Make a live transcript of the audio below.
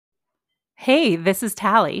Hey, this is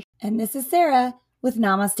Tally. And this is Sarah with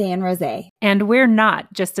Namaste and Rosé. And we're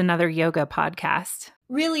not just another yoga podcast.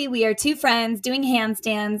 Really, we are two friends doing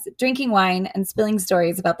handstands, drinking wine, and spilling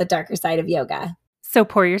stories about the darker side of yoga. So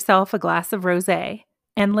pour yourself a glass of rosé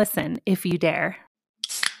and listen if you dare.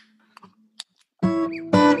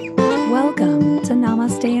 Welcome to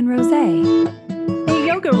Namaste and Rosé, a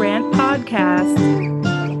yoga rant podcast.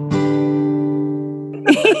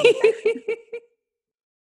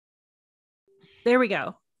 There we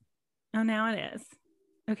go. Oh, now it is.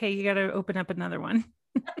 Okay, you got to open up another one.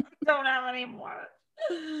 Don't have any more.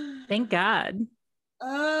 Thank God.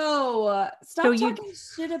 Oh, stop talking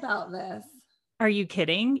shit about this. Are you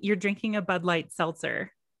kidding? You're drinking a Bud Light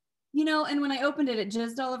seltzer. You know, and when I opened it, it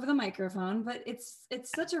jizzed all over the microphone, but it's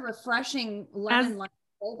such a refreshing lemon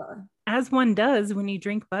flavor. As one does when you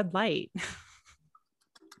drink Bud Light.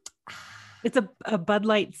 It's a Bud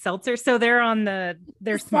Light seltzer. So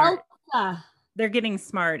they're smart. They're getting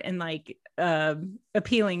smart and like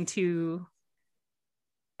appealing to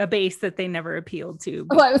a base that they never appealed to.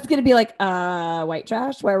 Oh, I was going to be like, white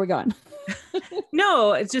trash. Where are we going?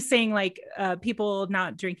 No, it's just saying like people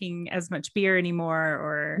not drinking as much beer anymore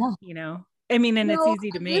or, you know, I mean, and it's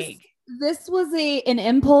easy to make. This was an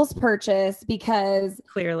impulse purchase because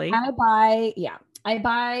clearly I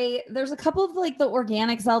buy, there's a couple of like the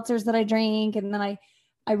organic seltzers that I drink. And then I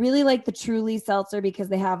really like the Truly seltzer because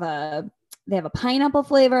they have a pineapple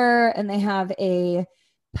flavor and they have a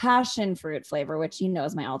passion fruit flavor, which you know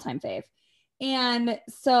is my all-time fave. And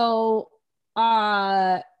so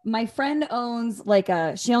my friend owns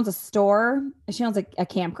she owns a store. She owns a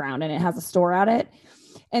campground and it has a store at it.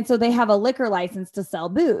 And so they have a liquor license to sell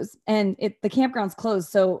booze and the campground's closed.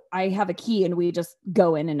 So I have a key and we just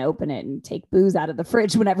go in and open it and take booze out of the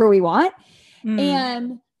fridge whenever we want.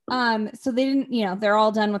 And so they didn't, they're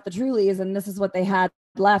all done with the Trulies and this is what they had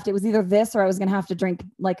left. It was either this or I was going to have to drink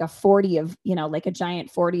like a 40 of, like a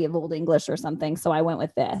giant 40 of Old English or something. So I went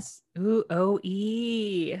with this. Ooh,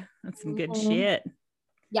 OE. That's some good shit.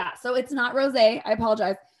 Yeah. So it's not rosé. I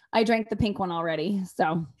apologize. I drank the pink one already.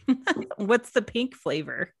 So what's the pink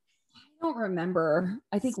flavor? I don't remember.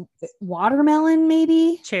 I think watermelon,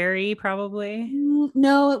 maybe cherry, probably.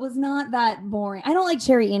 No, it was not that boring. I don't like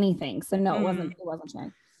cherry anything. So no, it wasn't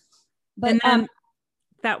cherry. But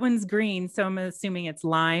that one's green, so I'm assuming it's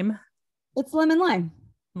lime. It's lemon lime.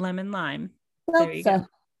 Lemon lime. There you go.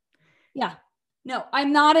 Yeah. No,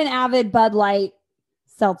 I'm not an avid Bud Light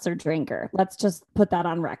seltzer drinker. Let's just put that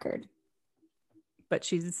on record. But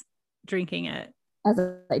she's drinking it. As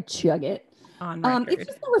I chug it. On record. It's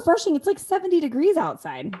just so refreshing. It's like 70 degrees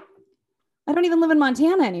outside. I don't even live in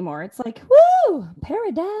Montana anymore. It's like, woo,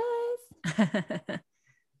 paradise.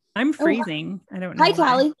 I'm freezing. I don't know. Hi,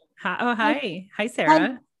 Tally. Hi. Hi,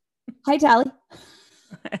 Sarah. Hi, Tally.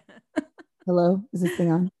 Hello. Is this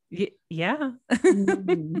thing on? Yeah.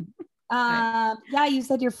 Yeah, you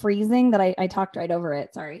said you're freezing, that I talked right over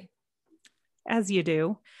it. Sorry. As you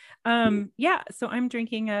do. Yeah. So I'm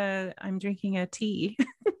drinking a tea.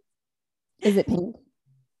 Is it pink?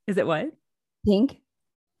 Is it what? Pink?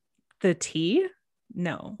 The tea?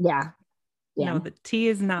 No. Yeah. No, the tea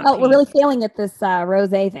is not. Oh, pink. We're really failing at this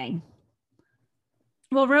rosé thing.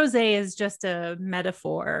 Well, rosé is just a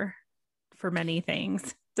metaphor for many things.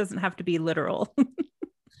 It doesn't have to be literal.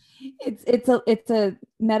 It's a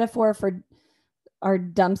metaphor for our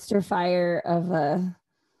dumpster fire of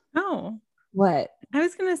Oh. What? I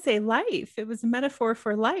was going to say life. It was a metaphor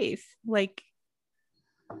for life. Like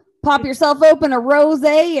pop yourself open a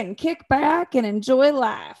rosé and kick back and enjoy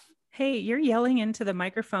life. Hey, you're yelling into the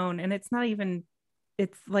microphone and it's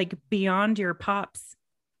like beyond your pops.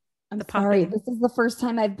 I'm sorry. This is the first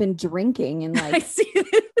time I've been drinking and I see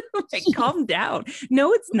it. Like, calm down.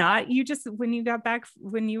 No, it's not. You just, when you got back,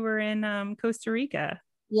 when you were in Costa Rica.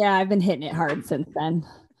 Yeah, I've been hitting it hard since then.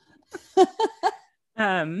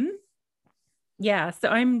 Yeah, so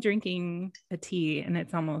I'm drinking a tea and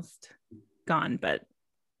it's almost gone, but.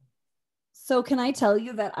 So can I tell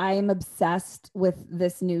you that I am obsessed with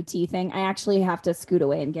this new tea thing? I actually have to scoot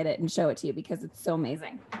away and get it and show it to you because it's so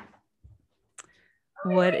amazing.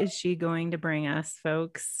 What is she going to bring us,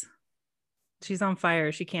 folks? She's on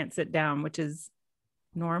fire. She can't sit down, which is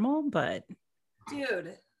normal, but.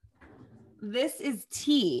 Dude, this is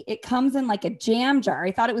tea. It comes in like a jam jar.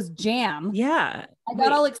 I thought it was jam. Yeah. I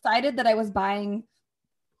got all excited that I was buying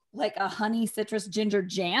like a honey citrus ginger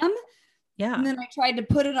jam. Yeah. And then I tried to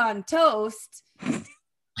put it on toast.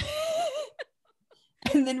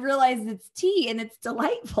 And then realized it's tea and it's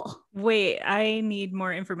delightful. Wait, I need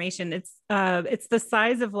more information. It's the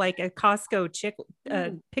size of like a Costco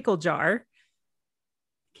pickle jar.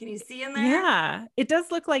 Can you see in there? Yeah, it does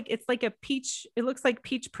look like it's like a peach. It looks like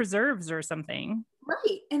peach preserves or something.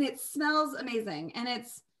 Right. And it smells amazing. And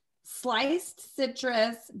it's sliced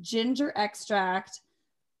citrus, ginger extract,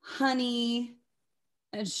 honey,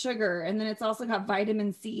 and sugar. And then it's also got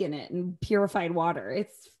vitamin C in it and purified water.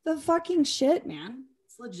 It's the fucking shit, man.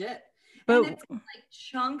 It's legit. But and it's like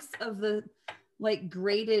chunks of the like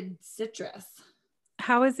grated citrus.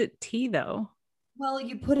 How is it tea though? Well,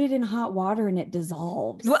 you put it in hot water and it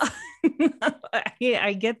dissolves. Well, yeah,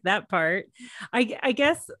 I get that part. I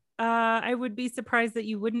guess I would be surprised that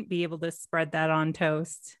you wouldn't be able to spread that on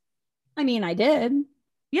toast. I mean, I did.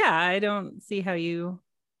 Yeah, I don't see how you.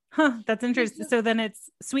 That's interesting. So then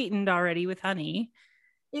it's sweetened already with honey.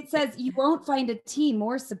 It says you won't find a tea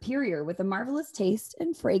more superior with a marvelous taste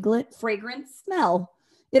and fragrant smell.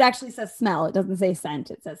 It actually says smell. It doesn't say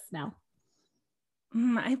scent. It says smell.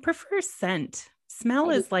 I prefer scent. Smell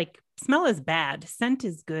is bad. Scent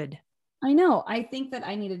is good. I know. I think that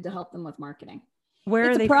I needed to help them with marketing. Where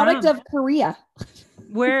it's are they a product from? of Korea.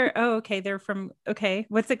 Where? Oh, okay. They're from. Okay.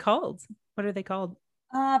 What's it called? What are they called?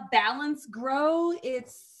 Balance Grow.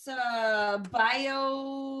 It's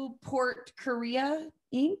Bioport Korea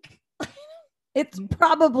Inc. It's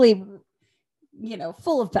probably,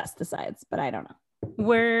 full of pesticides, but I don't know.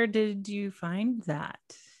 Where did you find that?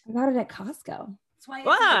 I got it at Costco. That's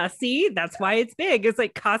why. See, that's why it's big. It's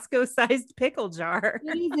like Costco-sized pickle jar.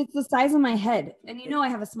 It's the size of my head, and I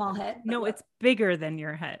have a small head. No, it's bigger than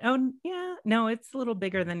your head. Oh, yeah. No, it's a little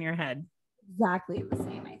bigger than your head. Exactly the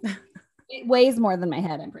same. I think. It weighs more than my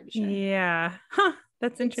head. I'm pretty sure. Yeah.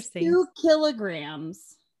 That's interesting. 2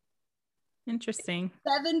 kilograms. Interesting.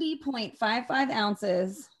 70.55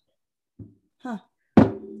 ounces.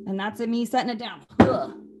 And that's me setting it down.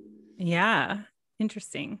 Ugh. Yeah.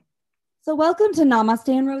 Interesting. So welcome to Namaste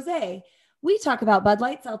and Rosé. We talk about Bud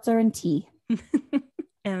Light, seltzer, and tea.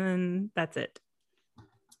 And that's it.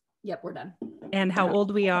 Yep, we're done. And how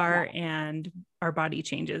old we are and our body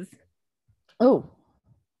changes. Oh,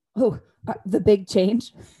 the big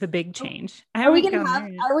change. The big change. Are we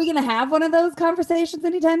gonna have one of those conversations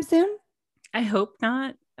anytime soon? I hope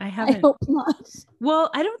not. I haven't. I hope not.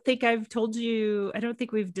 Well, I don't think I've told you. I don't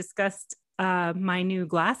think we've discussed my new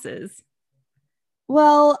glasses.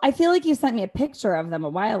 Well, I feel like you sent me a picture of them a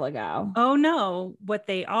while ago. Oh no, what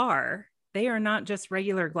they are. They are not just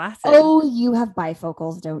regular glasses. Oh, you have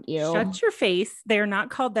bifocals, don't you? Shut your face. They're not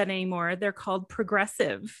called that anymore. They're called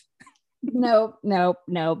progressive. Nope.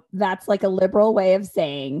 That's like a liberal way of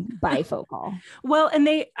saying bifocal. Well, and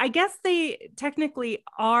I guess they technically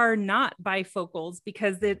are not bifocals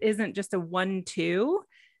because it isn't just a 1-2.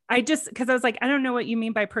 Because I was like, I don't know what you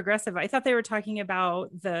mean by progressive. I thought they were talking about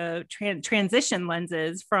the transition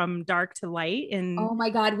lenses from dark to light. And oh my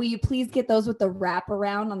God, will you please get those with the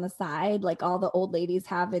wraparound on the side, like all the old ladies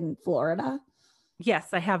have in Florida? Yes,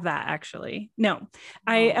 I have that actually. No,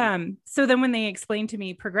 so then when they explained to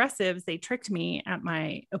me progressives, they tricked me at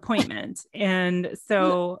my appointment. And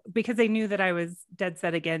so because they knew that I was dead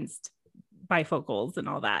set against bifocals and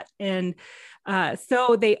all that. And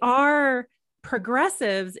so they are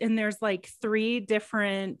progressives, and there's like 3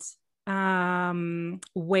 different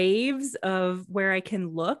waves of where I can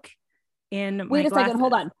look in Wait my a second,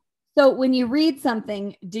 hold on. So when you read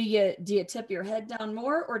something, do you tip your head down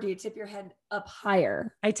more, or do you tip your head up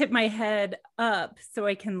higher? I tip my head up so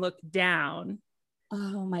I can look down.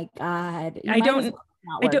 Oh my God. I don't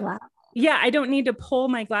need to pull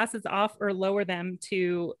my glasses off or lower them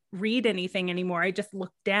to read anything anymore. I just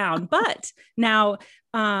look down. But now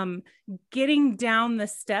getting down the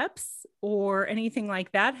steps or anything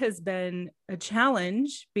like that has been a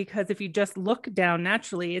challenge, because if you just look down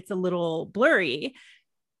naturally, it's a little blurry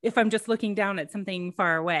if I'm just looking down at something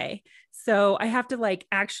far away. So I have to like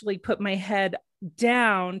actually put my head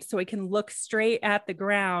down so I can look straight at the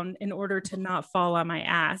ground in order to not fall on my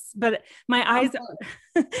ass. But my eyes,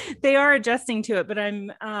 they are adjusting to it. But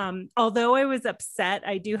I'm, although I was upset,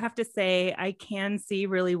 I do have to say I can see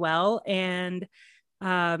really well. And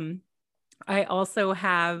I also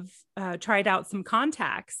have tried out some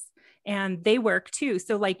contacts, and they work too.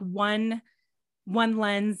 So like one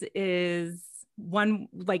lens is one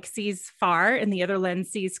like sees far and the other lens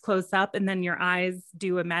sees close up, and then your eyes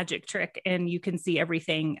do a magic trick and you can see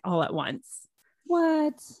everything all at once.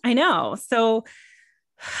 What? I know. So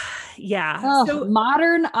yeah. Oh, so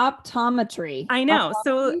modern optometry. I know. Optometry?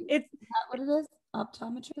 So Is that what it is?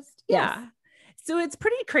 Optometrist? Yeah. Yes. So it's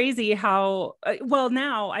pretty crazy how, well,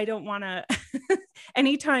 now I don't want to,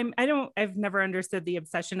 I've never understood the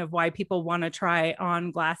obsession of why people want to try on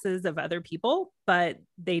glasses of other people, but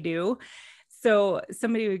they do. So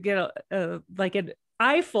somebody would get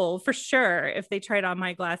eyeful for sure if they tried on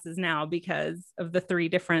my glasses now because of the 3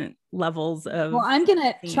 different levels of. Well, I'm going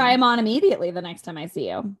to try them on immediately the next time I see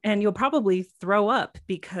you. And you'll probably throw up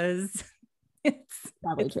because it's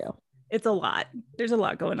probably true. It's a lot. There's a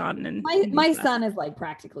lot going on. And my son is like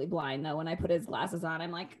practically blind though. When I put his glasses on,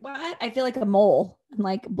 I'm like, what? I feel like a mole. I'm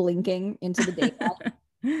like blinking into the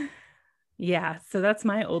daylight. Yeah. So that's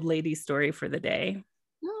my old lady story for the day.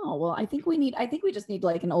 Oh, well, I think we just need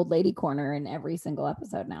like an old lady corner in every single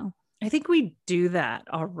episode now. I think we do that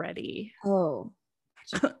already. Oh.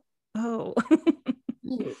 Oh.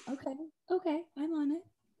 Okay. I'm on it.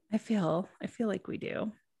 I feel like we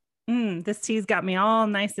do. This tea's got me all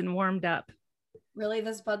nice and warmed up. Really,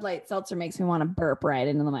 this Bud Light seltzer makes me want to burp right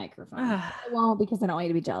into the microphone. I won't, because I don't want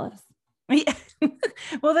you to be jealous. Yeah.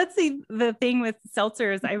 Well, that's the thing with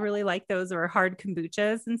seltzers. I really like those, or hard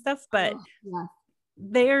kombuchas and stuff, but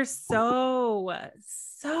they're so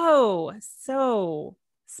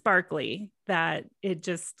sparkly that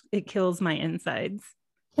it kills my insides.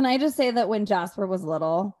 Can I just say that when Jasper was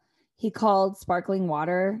little, he called sparkling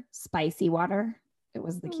water spicy water? It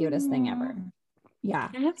was the cutest thing ever. Yeah.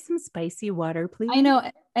 Can I have some spicy water, please? I know.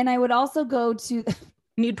 And I would also go to.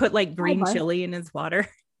 And you'd put like green chili in his water.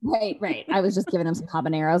 Right. I was just giving him some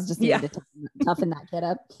habaneros just to toughen that kid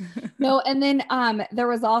up. No, and then there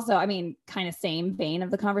was also, I mean, kind of same vein of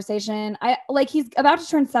the conversation. He's about to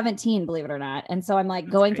turn 17, believe it or not. And so I'm like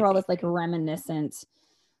going through all this like reminiscent,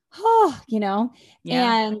 Yeah.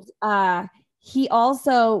 And he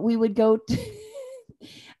also, we would go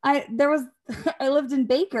I lived in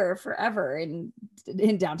Baker forever in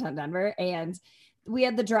downtown Denver, and we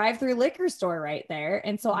had the drive-through liquor store right there.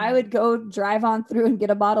 And so I would go drive on through and get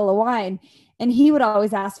a bottle of wine, and he would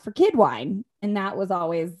always ask for kid wine. And that was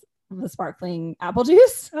always the sparkling apple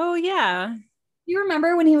juice. Oh yeah. You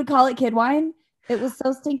remember when he would call it kid wine? It was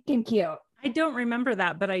so stinking cute. I don't remember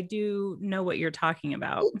that, but I do know what you're talking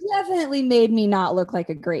about. It definitely made me not look like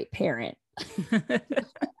a great parent.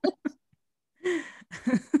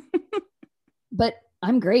 But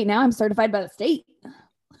I'm great now. I'm certified by the state.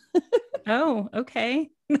 Oh, okay.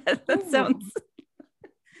 That sounds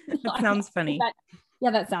funny.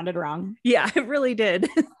 That sounded wrong. Yeah, it really did.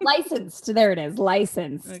 Licensed. There it is.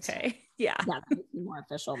 Licensed. Okay. Yeah. That makes me more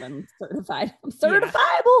official than certified. I'm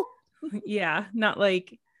certifiable. Yeah. Not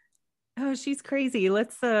like, oh, she's crazy.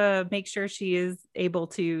 Let's make sure she is able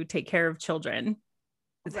to take care of children.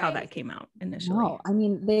 Is how that came out initially. No, I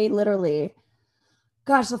mean, they literally,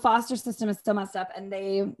 gosh, the foster system is so messed up, and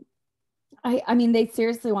they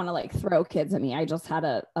seriously want to like throw kids at me. I just had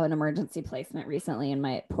an emergency placement recently, and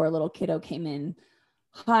my poor little kiddo came in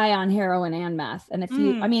high on heroin and meth. And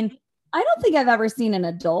I don't think I've ever seen an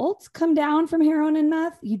adult come down from heroin and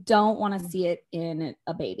meth. You don't want to see it in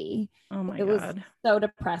a baby. Oh my God. It was so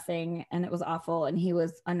depressing, and it was awful. And he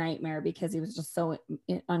was a nightmare because he was just so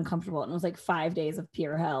uncomfortable. And it was like 5 days of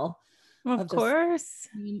pure hell. Of course.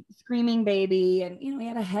 Screaming baby. And, he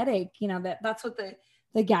had a headache, that's what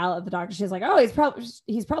the gal at the doctor, she's like, oh,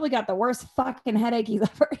 he's probably got the worst fucking headache he's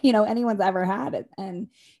ever, anyone's ever had. And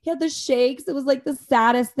he had the shakes. It was like the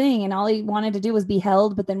saddest thing. And all he wanted to do was be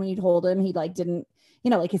held. But then when you'd hold him, he like didn't,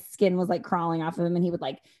 like his skin was like crawling off of him, and he would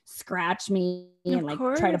like scratch me and like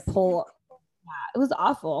try to pull. Yeah, it was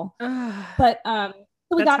awful. But so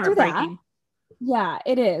we got through that. Yeah,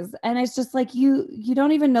 it is. And it's just like, you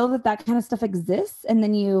don't even know that kind of stuff exists. And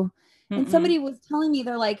then and somebody was telling me,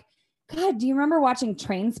 they're like, God, do you remember watching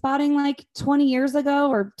Train Spotting like 20 years ago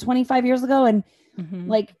or 25 years ago? And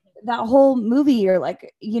like that whole movie, you're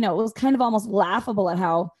like, it was kind of almost laughable at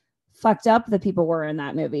how fucked up the people were in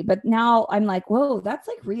that movie. But now I'm like, whoa, that's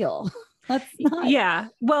like real. That's not. Yeah.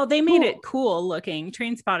 Well, they made it cool looking.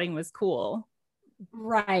 Train Spotting was cool.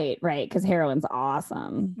 Right. Because heroin's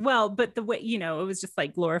awesome. Well, but the way, it was just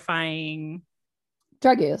like glorifying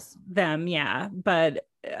drug use them. Yeah. But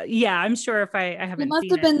yeah, I'm sure if I haven't, it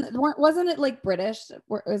must have been, wasn't it like British?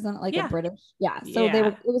 Wasn't it like a British? Yeah. So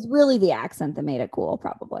it was really the accent that made it cool,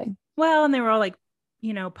 probably. Well, and they were all like,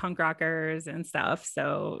 punk rockers and stuff.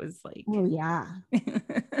 So it was like, oh yeah.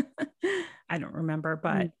 I don't remember,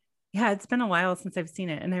 but yeah, it's been a while since I've seen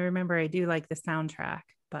it. And I remember I do like the soundtrack,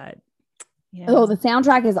 but yeah. Oh, the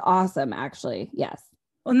soundtrack is awesome, actually. Yes.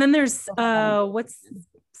 And then there's what's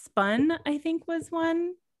Spun, I think was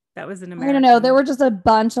one. That was an American. I don't know. There were just a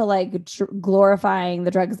bunch of like glorifying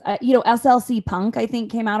the drugs. SLC Punk, I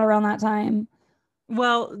think, came out around that time.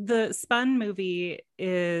 Well, the Spun movie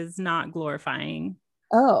is not glorifying.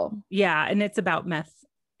 Oh. Yeah. And it's about meth.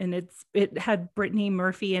 And it had Brittany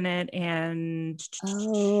Murphy in it. And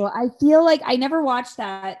oh, I feel like I never watched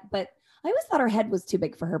that, but I always thought her head was too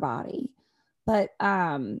big for her body. But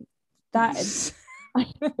that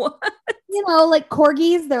What? You know, like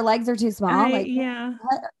corgis, their legs are too small. Yeah.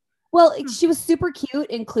 Well, she was super cute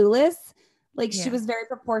and clueless. Like she Yeah. was very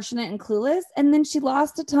proportionate and clueless. And then she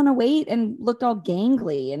lost a ton of weight and looked all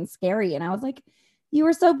gangly and scary. And I was like, you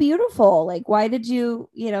were so beautiful. Like, why did you,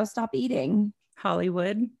 stop eating?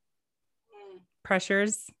 Hollywood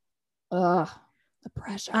pressures. Ugh, the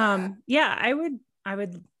pressure. Yeah, I would,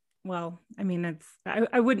 well, I mean,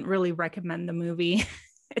 I wouldn't really recommend the movie.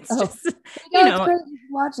 It's just,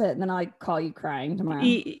 watch it. And then I'll call you crying tomorrow.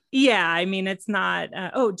 Yeah. I mean, it's not,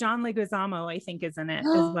 John Leguizamo, I think, is in it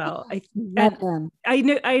as well.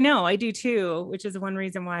 I know, I do too, which is one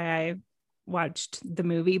reason why I watched the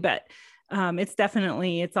movie, but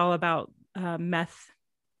it's all about meth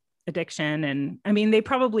addiction. And I mean, they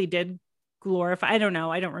probably did glorify, I don't know.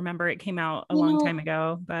 I don't remember. It came out a long time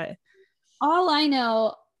ago, but all I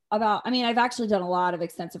know about, I've actually done a lot of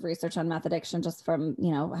extensive research on meth addiction just from,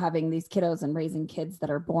 having these kiddos and raising kids that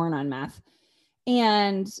are born on meth.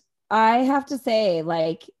 And I have to say,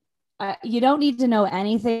 like, you don't need to know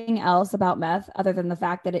anything else about meth other than the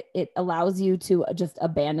fact that it allows you to just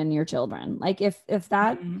abandon your children. Like if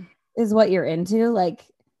that is what you're into, like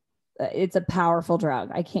it's a powerful drug.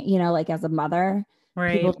 I can't, like as a mother,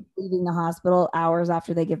 right. People leaving the hospital hours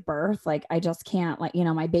after they give birth. Like I just can't, like,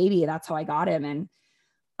 my baby, that's how I got him.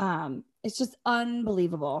 And it's just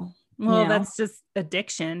unbelievable. Well, that's just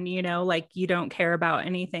addiction, like you don't care about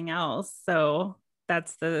anything else. So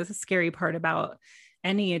that's the scary part about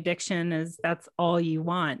any addiction is that's all you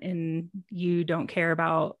want. And you don't care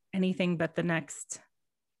about anything but the next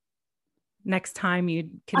time you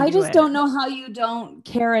can. I just don't know how you don't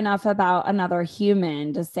care enough about another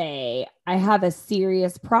human to say, I have a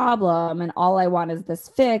serious problem and all I want is this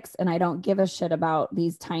fix. And I don't give a shit about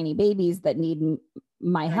these tiny babies that need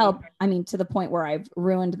my help. I mean, to the point where I've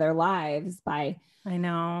ruined their lives by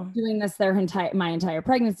doing this my entire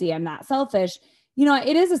pregnancy. I'm that selfish.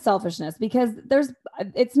 It is a selfishness because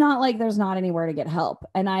it's not like there's not anywhere to get help.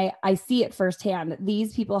 And I see it firsthand.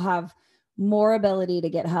 These people have more ability to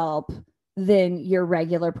get help than your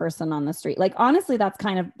regular person on the street. Like, honestly, that's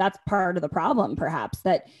part of the problem, perhaps,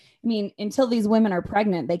 that, until these women are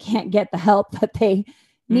pregnant, they can't get the help that they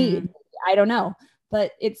need. I don't know,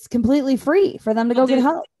 but it's completely free for them to go get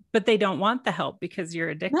help. But they don't want the help because you're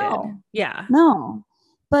addicted. No,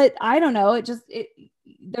 but I don't know.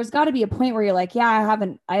 There's got to be a point where you're like, yeah,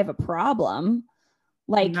 I have a problem.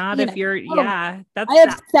 Like, not if you're, I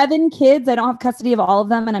have 7 kids. I don't have custody of all of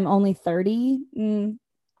them. And I'm only 30.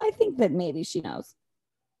 I think that maybe she knows.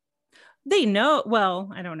 They know.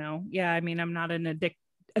 Well, I don't know. Yeah. I mean, I'm not an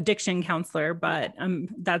addiction counselor, but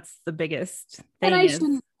that's the biggest thing.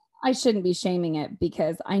 And I shouldn't be shaming it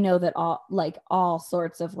because I know that all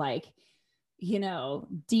sorts of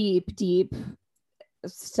deep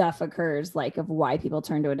stuff occurs, like of why people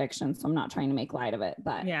turn to addiction. So I'm not trying to make light of it,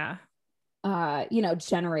 but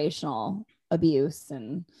generational abuse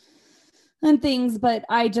and things. But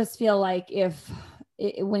I just feel like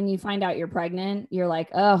when you find out you're pregnant, you're like,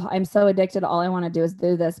 oh, I'm so addicted. All I want to do is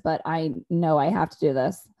do this, but I know I have to do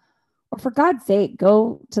this. Or for God's sake,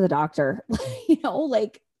 go to the doctor,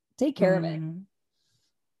 take care of it.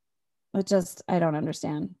 I don't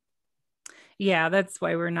understand. Yeah, that's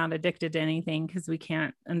why we're not addicted to anything, because we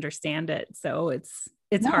can't understand it. So it's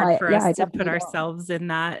hard for us to put ourselves in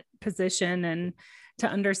that position and to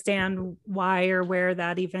understand why or where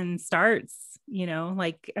that even starts,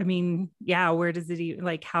 where does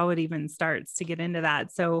it how it even starts to get into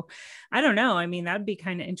that. So I don't know. I mean, that'd be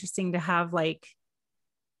kind of interesting to have like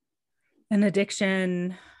an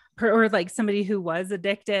addiction or like somebody who was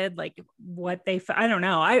addicted, like what I don't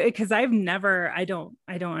know. I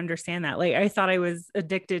don't understand that. Like I thought I was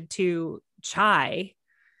addicted to chai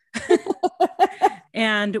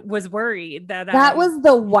and was worried that was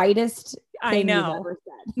the whitest thing I know. You've ever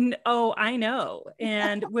said. Oh, I know.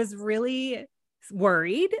 And was really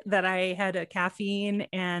worried that I had a caffeine,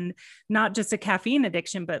 and not just a caffeine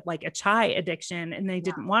addiction, but like a chai addiction, and they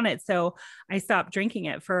didn't want it. So I stopped drinking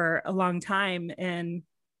it for a long time and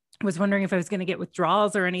was wondering if I was going to get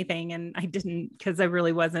withdrawals or anything. And I didn't, because I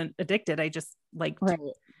really wasn't addicted. I just liked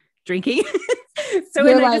drinking. So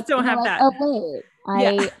and I just don't have that. Oh,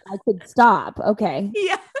 wait, I could stop. Okay.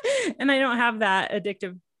 Yeah. And I don't have that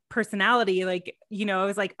addictive personality. Like, I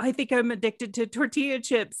was like, I think I'm addicted to tortilla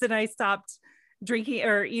chips. And I stopped drinking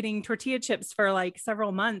or eating tortilla chips for like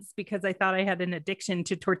several months because I thought I had an addiction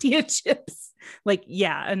to tortilla chips.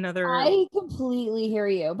 I completely hear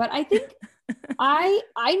you, but I think I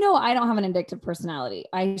know I don't have an addictive personality.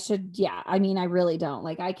 I should. Yeah. I mean, I really don't.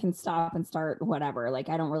 Like I can stop and start whatever. Like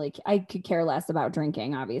I could care less about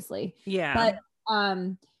drinking, obviously. Yeah. But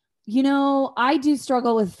I do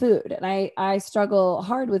struggle with food, and I struggle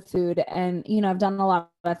hard with food, and, I've done a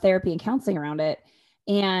lot of therapy and counseling around it.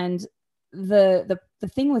 And the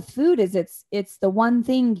thing with food is it's the one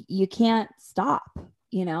thing you can't stop,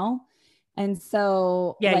 And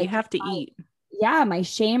so yeah, you have to eat. Yeah, my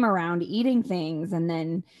shame around eating things. And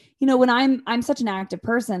then, when I'm such an active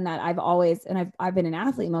person that I've been an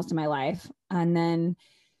athlete most of my life. And then,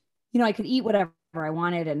 I could eat whatever I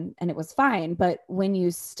wanted and it was fine. But when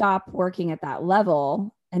you stop working at that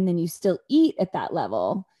level and then you still eat at that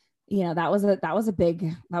level, that was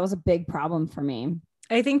a big problem for me.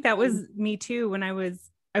 I think that was me too. When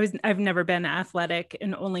I've never been athletic,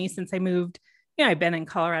 and only since I moved, I've been in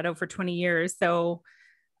Colorado for 20 years. So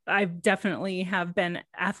I've definitely have been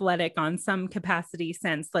athletic on some capacity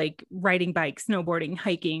since, like riding bikes, snowboarding,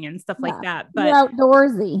 hiking, and stuff like that. But you're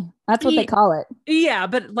outdoorsy. That's what they call it. Yeah.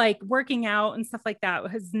 But like working out and stuff like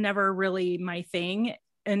that was never really my thing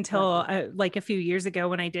until like a few years ago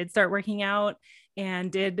when I did start working out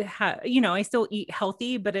and I still eat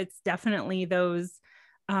healthy, but it's definitely those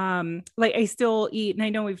like I still eat, and I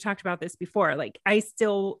know we've talked about this before, like I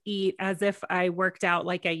still eat as if I worked out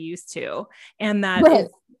like I used to, and that is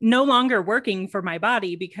no longer working for my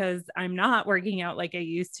body because I'm not working out like I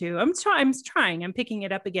used to. I'm trying, I'm picking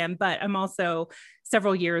it up again, but I'm also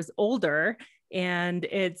several years older, and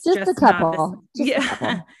it's just a couple.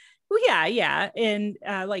 Yeah. Well, yeah. And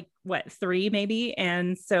like what, 3 maybe.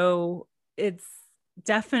 And so it's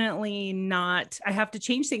definitely not, I have to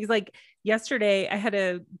change things. Like yesterday I had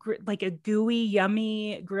a gooey,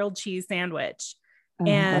 yummy grilled cheese sandwich.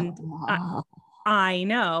 And I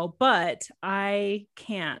know, but I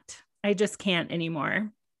just can't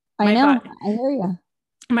anymore. I know. I hear you.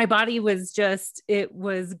 My body was it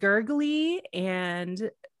was gurgly and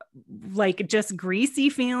like just greasy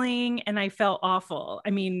feeling. And I felt awful. I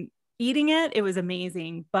mean, eating it was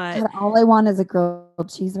amazing, but God, all I want is a grilled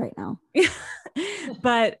cheese right now.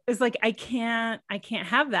 But it's like, I can't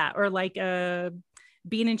have that, or like a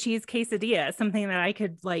bean and cheese quesadilla, something that I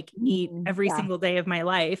could like eat every single day of my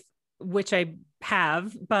life, which I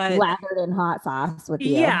have, but lathered in hot sauce with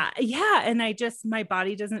you. Yeah. And my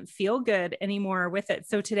body doesn't feel good anymore with it.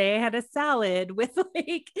 So today I had a salad with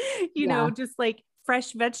like, just like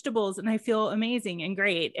fresh vegetables, and I feel amazing and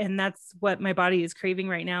great. And that's what my body is craving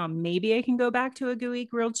right now. Maybe I can go back to a gooey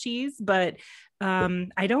grilled cheese, but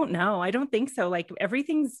I don't know. I don't think so. Like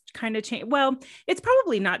everything's kind of changed. Well, it's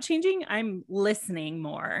probably not changing. I'm listening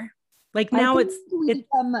more. Like now we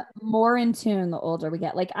become more in tune the older we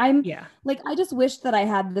get. Like I just wish that I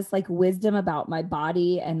had this like wisdom about my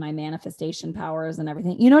body and my manifestation powers and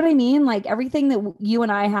everything. You know what I mean? Like everything that you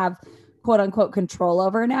and I have quote unquote control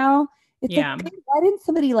over now. It's like, why didn't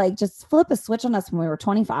somebody like just flip a switch on us when we were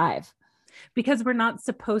 25? Because we're not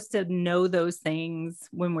supposed to know those things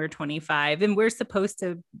when we're 25, and we're supposed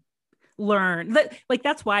to learn. Like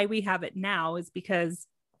that's why we have it now, is because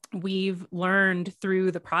we've learned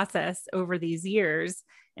through the process over these years.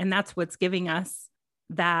 And that's what's giving us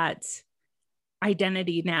that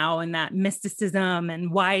identity now, and that mysticism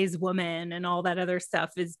and wise woman and all that other stuff,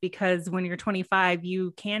 is because when you're 25,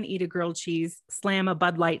 you can eat a grilled cheese, slam a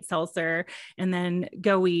Bud Light seltzer, and then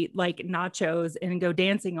go eat like nachos and go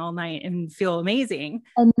dancing all night and feel amazing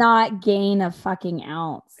and not gain a fucking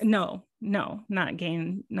ounce. No, not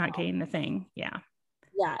gain a thing. Yeah.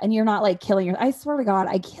 And you're not like killing I swear to God,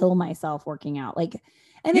 I kill myself working out. Like,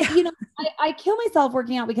 and then, I kill myself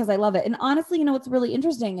working out because I love it. And honestly, what's really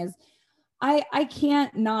interesting is I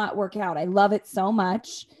can't not work out. I love it so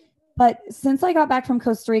much. But since I got back from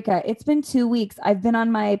Costa Rica, it's been 2 weeks. I've been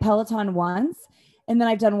on my Peloton once, and then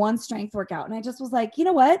I've done one strength workout. And I just was like, you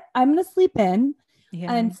know what? I'm going to sleep in.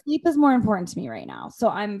 Yeah. And sleep is more important to me right now. So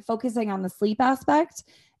I'm focusing on the sleep aspect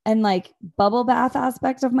and like bubble bath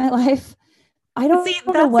aspect of my life. I don't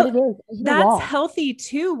know what it is. That's healthy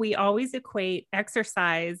too. We always equate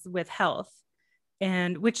exercise with health.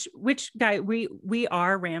 And which guy, we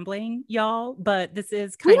are rambling, y'all, but this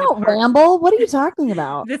is kind of ramble. What are you talking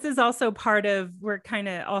about? This is also part of, we're kind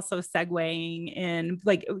of also segueing in,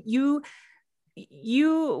 like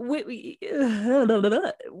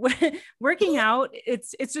working out,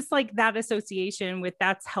 it's just like that association with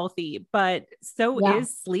that's healthy, but so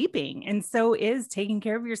is sleeping, and so is taking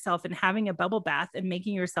care of yourself and having a bubble bath and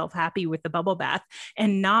making yourself happy with the bubble bath.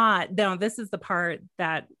 And this is the part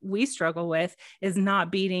that we struggle with, is not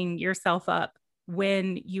beating yourself up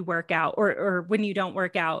when you work out, or when you don't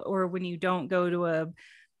work out, or when you don't go to a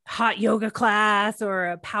hot yoga class or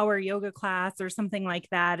a power yoga class or something like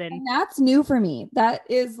that. And that's new for me. That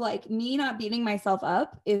is like, me not beating myself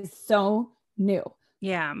up is so new.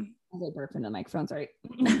 Yeah. As I burp into the microphone, sorry.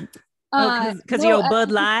 Because you're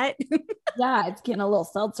Bud Light. Yeah, it's getting a little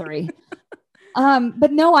seltzery.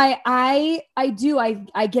 But no, I do.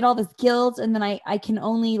 I get all this guilt, and then I can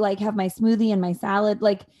only like have my smoothie and my salad.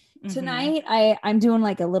 Like tonight, I'm doing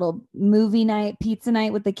like a little movie night, pizza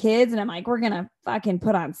night with the kids, and I'm like, we're gonna fucking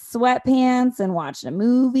put on sweatpants and watch a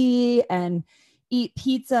movie and eat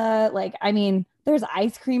pizza. Like, I mean, there's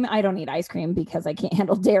ice cream. I don't eat ice cream because I can't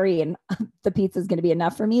handle dairy, and the pizza is gonna be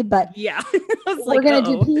enough for me. But yeah, we're gonna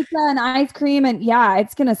do pizza and ice cream, and yeah,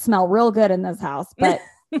 it's gonna smell real good in this house. But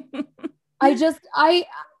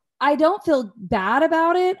I don't feel bad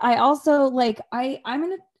about it. I also like, I'm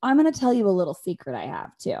going to tell you a little secret I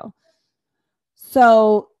have too.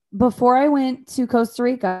 So before I went to Costa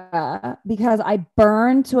Rica, because I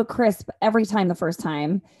burned to a crisp every time the first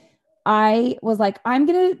time, I was like, I'm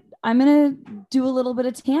going to do a little bit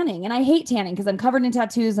of tanning. And I hate tanning because I'm covered in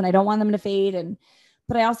tattoos and I don't want them to fade.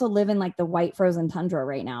 But I also live in like the white frozen tundra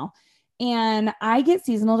right now. And I get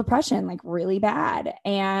seasonal depression, like really bad.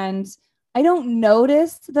 And I don't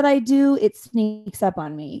notice that I do. It sneaks up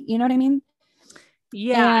on me. You know what I mean?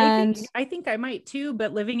 Yeah, and I think I might too.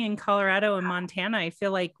 But living in Colorado and Montana, I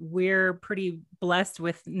feel like we're pretty blessed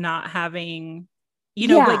with not having,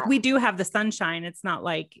 like we do have the sunshine. It's not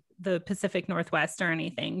like the Pacific Northwest or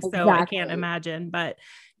anything. So exactly. I can't imagine. But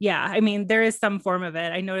yeah, I mean, there is some form of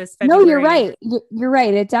it. I noticed February. No, you're right. You're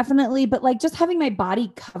right. It definitely, but like just having my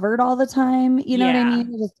body covered all the time, you know what I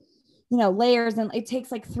mean? Just, layers, and it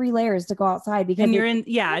takes like 3 layers to go outside because and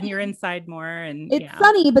you're inside more, and it's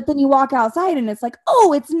sunny, but then you walk outside and it's like,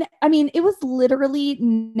 oh, it was literally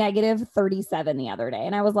negative 37 the other day.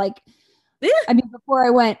 And I was like, before I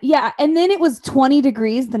went, and then it was 20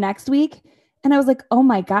 degrees the next week. And I was like, oh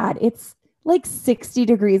my God, it's like 60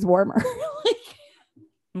 degrees warmer.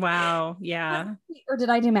 Wow. Yeah. Or did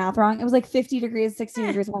I do math wrong? It was like 50 degrees, 60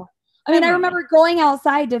 degrees warmer. I mean, I remember going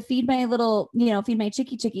outside to feed my feed my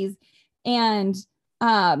chickies, and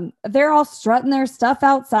they're all strutting their stuff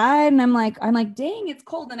outside, and I'm like, dang, it's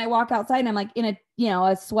cold. And I walk outside and I'm like in a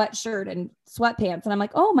sweatshirt and sweatpants, and I'm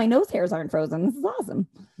like, oh, my nose hairs aren't frozen. This is awesome.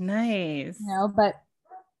 Nice. But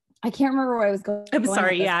I can't remember where I was going. I'm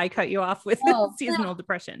sorry. Yeah, I cut you off with seasonal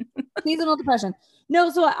depression. Seasonal depression.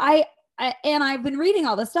 No, so I've been reading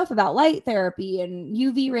all this stuff about light therapy and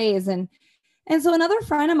UV rays, and so another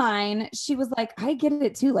friend of mine, she was like, I get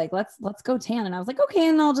it too. Like, let's go tan. And I was like, okay.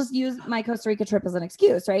 And I'll just use my Costa Rica trip as an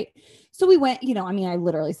excuse. Right. So we went, I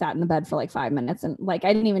literally sat in the bed for like 5 minutes, and like,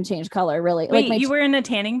 I didn't even change color really. Wait, like you were in a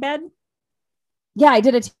tanning bed? Yeah, I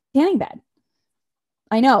did a tanning bed.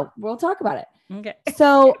 I know. We'll talk about it. Okay.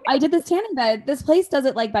 So I did this tanning bed. This place does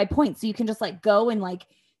it like by points. So you can just like go and like,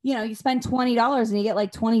 you spend $20 and you get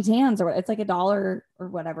like 20 tans, or it's like $1 or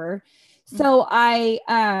whatever. So I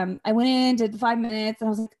went in, did 5 minutes, and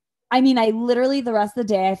I was like, I literally the rest of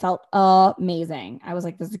the day I felt amazing. I was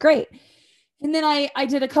like, this is great. And then I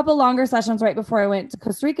did a couple longer sessions right before I went to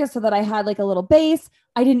Costa Rica so that I had like a little base.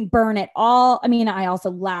 I didn't burn at all. I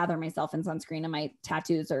also lather myself in sunscreen, and my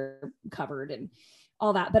tattoos are covered and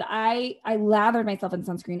all that. But I lathered myself in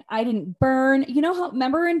sunscreen. I didn't burn.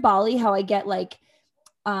 Remember in Bali how I get like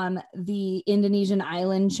the Indonesian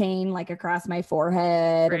island chain like across my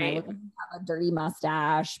forehead, right. And I look like I have a dirty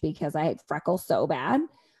mustache because I freckle so bad.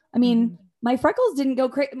 My freckles didn't go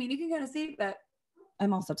crazy. You can kind of see that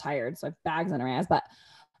I'm also tired, so I have bags under my eyes, but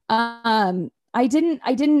I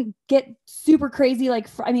didn't get super crazy. Like,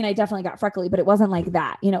 I definitely got freckly, but it wasn't like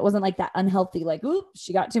that. It wasn't like that unhealthy, like, ooh,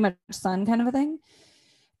 she got too much sun kind of a thing.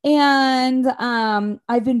 And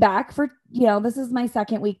I've been back for, this is my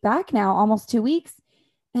second week back now, almost 2 weeks.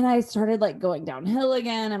 And I started like going downhill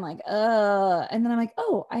again. I'm like, and then I'm like,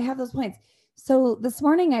 oh, I have those points. So this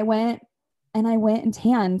morning I went and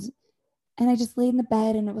tanned, and I just laid in the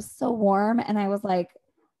bed, and it was so warm. And I was like,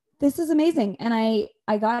 this is amazing. And I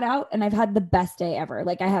got out, and I've had the best day ever.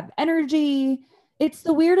 Like, I have energy. It's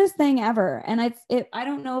the weirdest thing ever. And I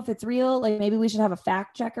don't know if it's real. Like, maybe we should have a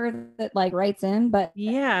fact checker that like writes in, but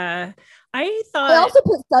yeah, I thought I also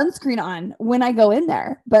put sunscreen on when I go in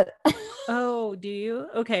there, but oh, do you?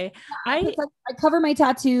 Okay. I cover my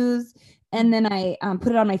tattoos, and then I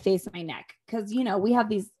put it on my face and my neck. Cause we have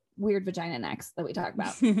these weird vagina necks that we talk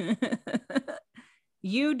about.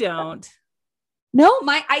 You don't. No,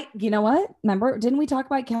 you know what? Remember, didn't we talk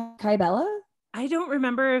about Kybella? I don't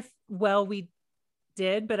remember if we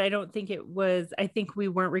did, but I don't think it was. I think we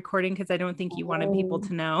weren't recording because I don't think you wanted people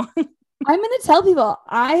to know. I'm going to tell people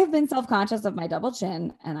I have been self-conscious of my double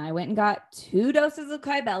chin, and I went and got 2 doses of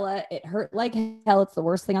Kybella. It hurt like hell. It's the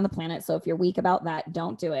worst thing on the planet. So if you're weak about that,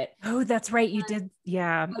 don't do it. Oh, that's right. You did.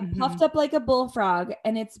 Yeah. I puffed up like a bullfrog,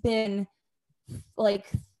 and it's been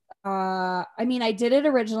like I mean, I did it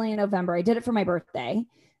originally in November. I did it for my birthday. And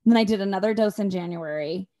then I did another dose in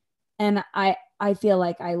January. And I feel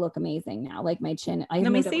like I look amazing now. Like my chin.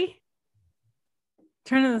 Let me see.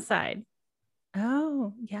 Turn to the side.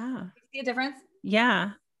 Oh, yeah. See a difference?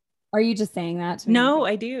 Yeah. Are you just saying that to me? No,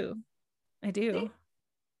 I do.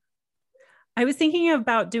 I was thinking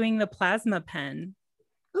about doing the plasma pen.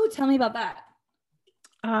 Oh, tell me about that.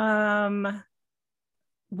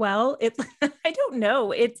 Well, I don't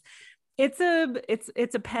know. It's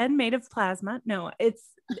a pen made of plasma. No, it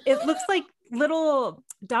looks like little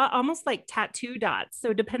dot, almost like tattoo dots.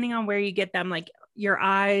 So depending on where you get them, like your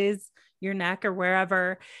eyes, your neck, or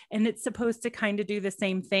wherever, and it's supposed to kind of do the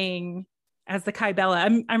same thing as the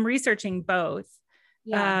Kybella. I'm researching both.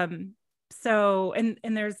 Yeah. So and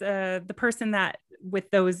there's the person that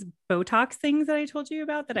with those Botox things that I told you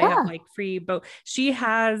about that I have like free she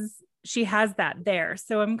has that there.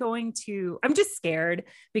 So I'm just scared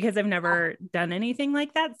because I've never done anything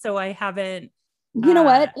like that. So I haven't. You know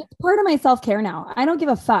what? It's part of my self-care now. I don't give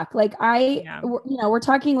a fuck. Like we're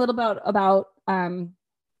talking a little about kind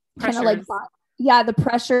of like, the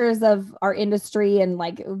pressures of our industry and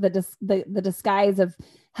like the disguise of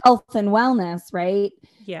health and wellness. Right.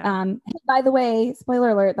 Yeah. By the way, spoiler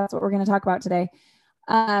alert, that's what we're going to talk about today.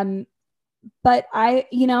 But I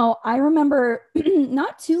remember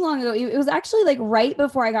not too long ago, it was actually like right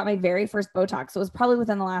before I got my very first Botox. So it was probably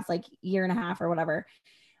within the last like year and a half or whatever.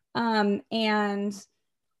 And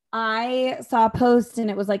I saw a post and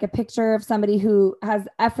it was like a picture of somebody who has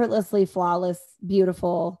effortlessly flawless,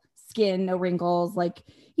 beautiful skin, no wrinkles. Like,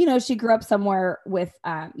 she grew up somewhere with,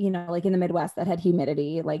 like in the Midwest that had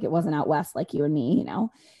humidity. Like it wasn't out West like you and me,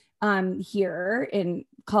 here in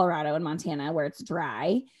Colorado and Montana where it's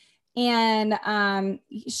dry. And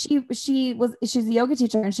she's a yoga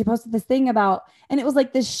teacher and she posted this thing about, and it was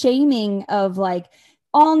like this shaming of like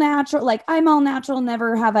all natural, like I'm all natural,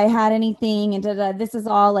 never have I had anything, and this is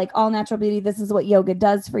all like all natural beauty, this is what yoga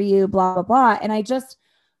does for you, blah blah blah. And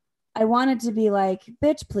I wanted to be like,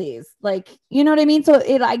 bitch, please, like, you know what I mean? So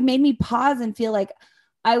it like made me pause and feel like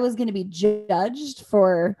I was going to be judged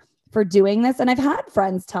for doing this. And I've had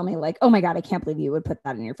friends tell me like, oh my God, I can't believe you would put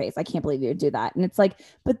that in your face. I can't believe you would do that. And it's like,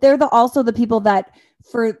 but they're also the people that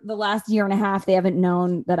for the last year and a half, they haven't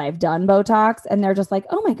known that I've done Botox. And they're just like,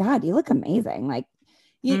 oh my God, you look amazing. Like,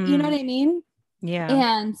 you know what I mean? Yeah.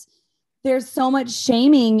 And there's so much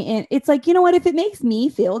shaming. And it's like, you know what, if it makes me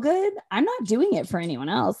feel good, I'm not doing it for anyone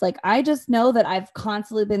else. Like, I just know that I've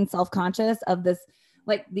constantly been self-conscious of this,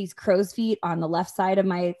 like these crow's feet on the left side of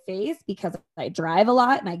my face because I drive a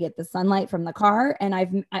lot and I get the sunlight from the car. And I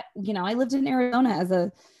lived in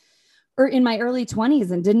Arizona in my early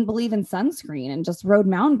 20s and didn't believe in sunscreen and just rode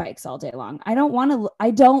mountain bikes all day long. I don't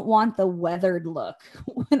want the weathered look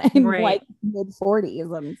when I'm like mid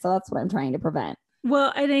 40s. And so that's what I'm trying to prevent.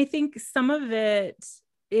 Well, and I think some of it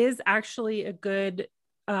is actually a good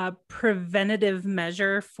preventative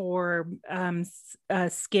measure for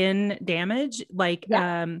skin damage, like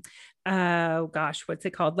what's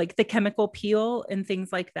it called, like the chemical peel and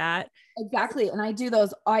things like that. Exactly. And I do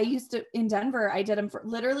those. I used to in Denver, I did them for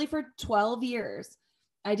 12 years.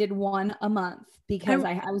 I did one a month because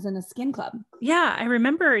I was in a skin club. Yeah, I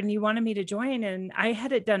remember, and you wanted me to join, and I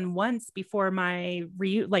had it done once before my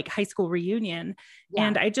high school reunion. Yeah.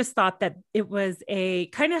 And I just thought that it was a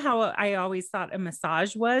kind of how I always thought a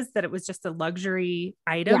massage was, that it was just a luxury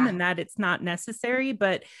item and that it's not necessary.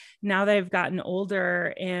 But now that I've gotten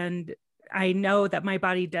older and I know that my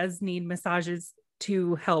body does need massages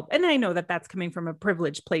to help. And I know that that's coming from a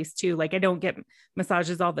privileged place too. Like I don't get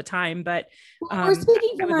massages all the time, but we're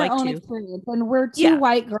speaking from our own experience, and we're two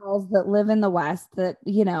white girls that live in the West that,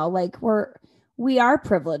 like we are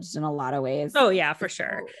privileged in a lot of ways. Oh yeah, for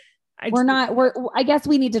sure. I guess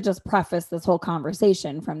we need to just preface this whole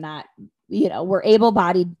conversation from that, we're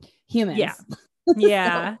able-bodied humans. Yeah.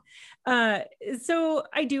 Yeah. So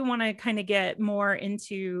I do want to kind of get more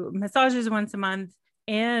into massages once a month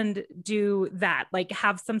and do that, like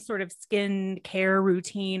have some sort of skin care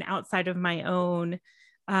routine outside of my own.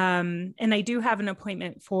 And I do have an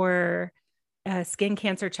appointment for a skin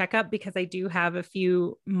cancer checkup because I do have a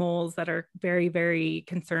few moles that are very, very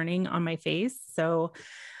concerning on my face. So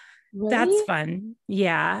that's fun.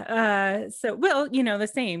 Yeah.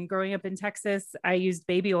 The same. Growing up in Texas, I used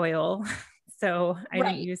baby oil. So I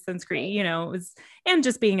didn't use sunscreen, it was, and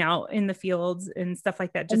just being out in the fields and stuff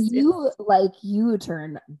like that. Just you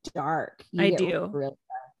turn dark. I do. Really dark.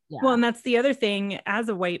 Yeah. Well, and that's the other thing. As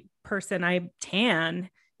a white person, I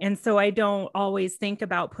tan. And so I don't always think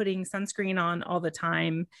about putting sunscreen on all the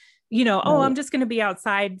time. oh, I'm just going to be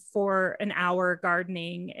outside for an hour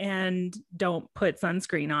gardening and don't put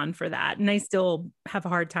sunscreen on for that. And I still have a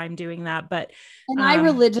hard time doing that, but I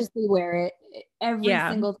religiously wear it every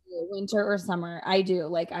single day, winter or summer. I do.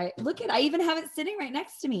 Like I even have it sitting right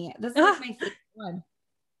next to me. This is like my favorite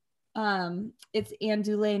one. It's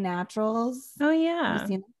Andouille Naturals. Oh yeah.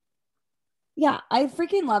 Yeah, I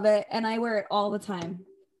freaking love it. And I wear it all the time.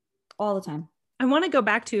 All the time. I want to go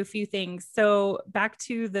back to a few things. So back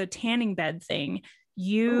to the tanning bed thing.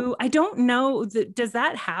 I don't know, does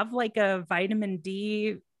that have like a vitamin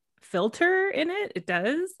D filter in it? It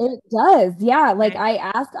does? It does. Yeah. Like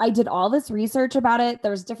I did all this research about it.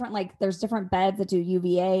 There's different beds that do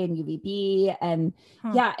UVA and UVB. And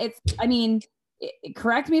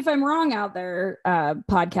correct me if I'm wrong out there,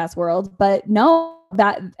 podcast world, but no,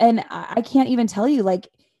 and I can't even tell you, like,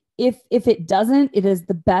 if it doesn't, it is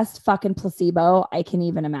the best fucking placebo I can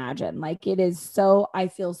even imagine. Like it is I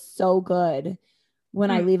feel so good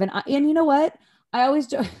when I leave. And you know what? I always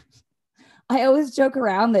joke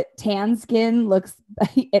around that tan skin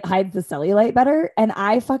it hides the cellulite better. And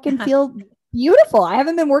I fucking feel beautiful. I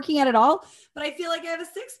haven't been working at it all, but I feel like I have a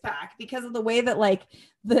 6-pack because of the way that like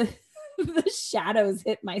the shadows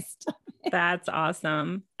hit my stomach. That's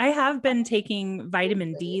awesome. I have been taking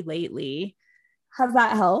vitamin D lately. Has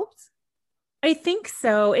that helped? I think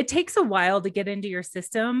so. It takes a while to get into your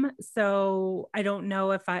system. So I don't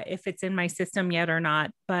know if it's in my system yet or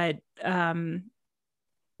not, but I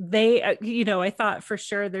thought for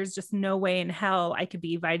sure there's just no way in hell I could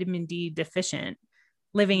be vitamin D deficient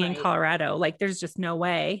living in Colorado. Like there's just no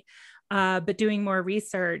way. But doing more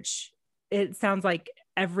research, it sounds like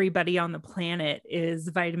everybody on the planet is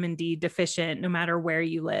vitamin D deficient, no matter where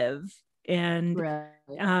you live. And,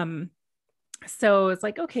 so it's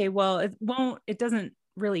like, okay, well, it doesn't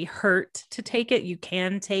really hurt to take it. You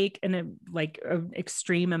can take an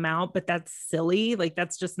extreme amount, but that's silly. Like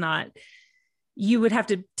that's just not, you would have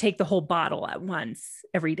to take the whole bottle at once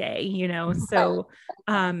every day, So,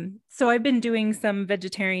 so I've been doing some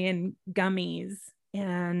vegetarian gummies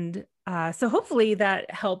and, so hopefully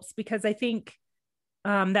that helps because I think,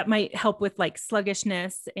 that might help with like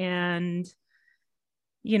sluggishness and,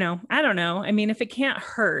 I don't know. I mean, if it can't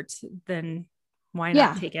hurt, then why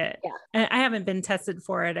not take it? Yeah. I haven't been tested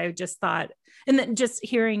for it. I just thought, and then just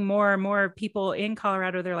hearing more and more people in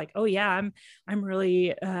Colorado, they're like, oh yeah, I'm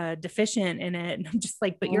really deficient in it. And I'm just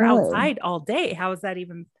like, but you're outside all day. How is that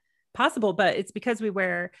even possible? But it's because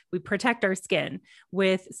we protect our skin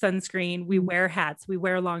with sunscreen, we wear hats, we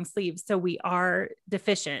wear long sleeves. So we are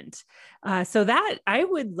deficient. So that I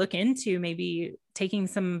would look into maybe taking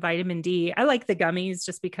some vitamin D. I like the gummies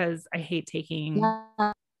just because I hate taking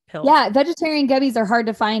pills. Yeah. Vegetarian gummies are hard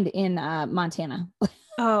to find in Montana.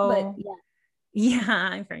 Oh, but, yeah,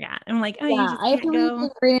 I forgot. I'm like, I have to read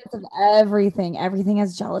the ingredients of everything. Everything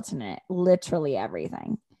has gelatin in it. Literally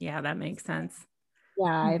everything. Yeah, that makes sense.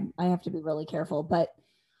 Yeah, I have to be really careful, but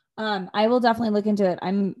I will definitely look into it.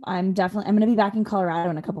 I'm going to be back in Colorado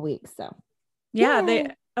in a couple weeks. So yeah,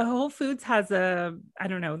 Whole Foods has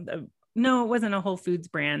no, it wasn't a Whole Foods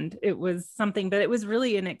brand. It was something, but it was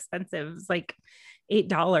really inexpensive. It was like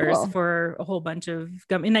 $8 for a whole bunch of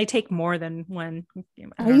gum. And I take more than one.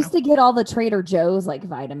 I used to get all the Trader Joe's like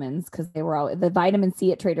vitamins because they were all the vitamin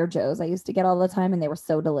C at Trader Joe's. I used to get all the time and they were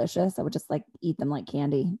so delicious. I would just like eat them like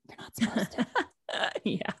candy. You're not supposed to.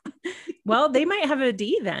 Yeah. Well, they might have a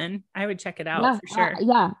D then. I would check it out for sure.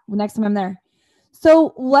 Yeah. Next time I'm there.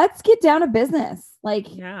 So let's get down to business. Like,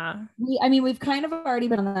 we've kind of already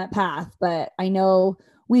been on that path, but I know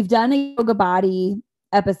we've done a yoga body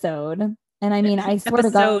episode. And I mean, I swear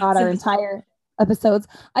to God, our entire episodes,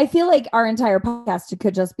 I feel like our entire podcast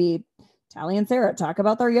could just be Tally and Sarah talk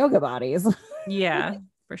about their yoga bodies. Yeah,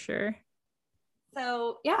 for sure.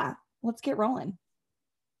 So yeah, let's get rolling.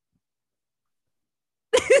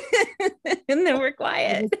 And then we're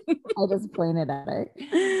quiet. I just pointed at her.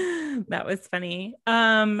 That was funny.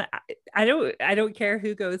 I don't care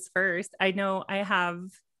who goes first. I know I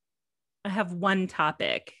have one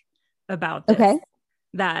topic about this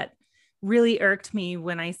that really irked me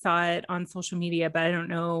when I saw it on social media, but I don't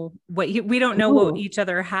know we don't know what each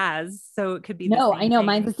other has. So it could be. No, I know thing.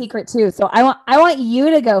 Mine's a secret too. So I want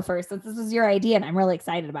you to go first since this was your idea and I'm really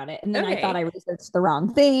excited about it. And then I thought I researched the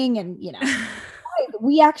wrong thing and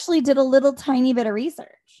we actually did a little tiny bit of research.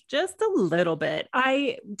 Just a little bit.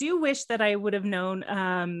 I do wish that I would have known.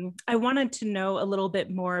 I wanted to know a little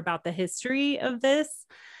bit more about the history of this.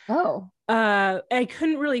 I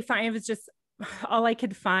couldn't really find, it was just, all I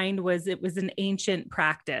could find was it was an ancient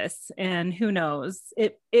practice and who knows,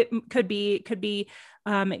 it could be, it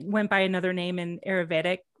went by another name in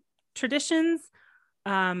Ayurvedic traditions.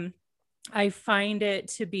 I find it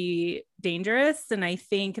to be dangerous. And I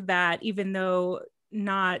think that even though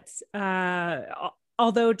not,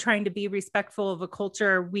 although trying to be respectful of a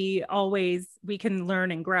culture, we can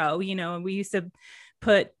learn and grow, you know, and we used to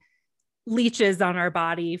put leeches on our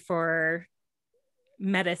body for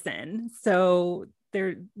medicine. So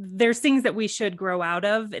there's things that we should grow out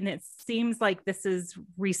of. And it seems like this is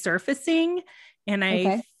resurfacing. And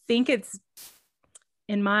I think it's,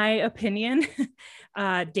 in my opinion,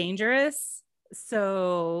 dangerous.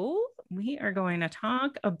 So we are going to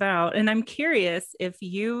talk about, and I'm curious if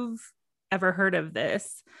you've ever heard of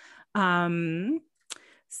this.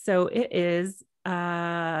 So it is,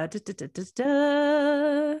 oh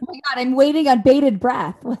my God, I'm waiting on bated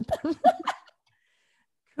breath.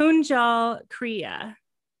 Punjal Kriya.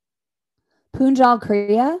 Punjal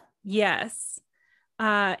Kriya? Yes.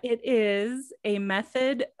 It is a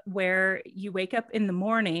method where you wake up in the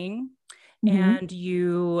morning and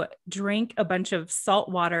you drink a bunch of salt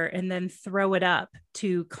water and then throw it up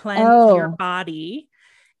to cleanse your body.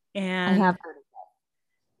 And I have heard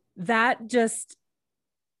of that just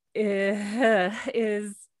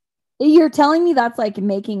is. You're telling me that's like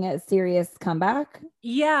making a serious comeback?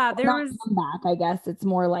 Yeah, there was comeback. I guess it's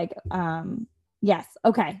more like, yes.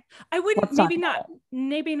 Okay. I wouldn't,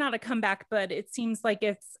 maybe not a comeback, but it seems like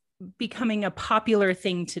it's becoming a popular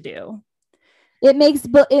thing to do. It makes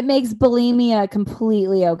bulimia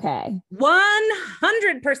completely okay.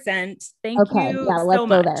 100%. Thank you so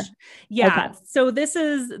much. Yeah. Okay. So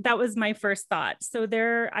that was my first thought. So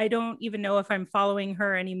I don't even know if I'm following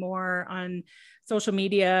her anymore on social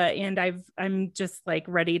media, and I'm just like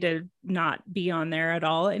ready to not be on there at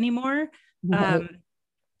all anymore. Right.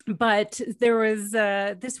 But there was,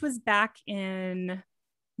 this was back in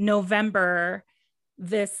November.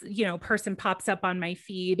 This, person pops up on my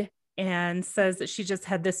feed and says that she just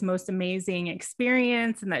had this most amazing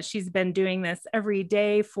experience and that she's been doing this every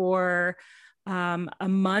day for a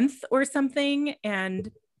month or something. And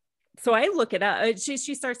so I look it up.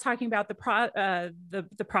 She starts talking about the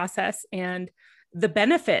process and the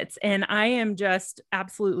benefits, and I am just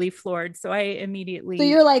absolutely floored. So so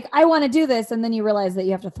you're like, I want to do this, and then you realize that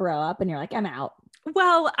you have to throw up, and you're like, I'm out.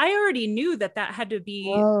 Well, I already knew that had to be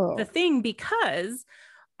the thing, because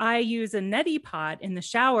I use a neti pot in the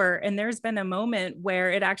shower, and there's been a moment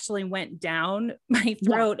where it actually went down my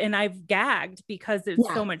throat and I've gagged because it's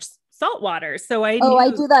so much salt water. So I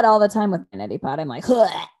do that all the time with my neti pot. I'm like, ugh.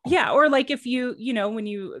 Yeah. Or like if when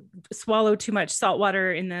you swallow too much salt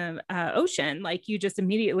water in the ocean, like you just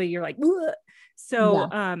immediately, you're like, ugh. So,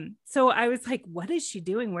 so I was like, what is she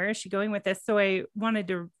doing? Where is she going with this? So I wanted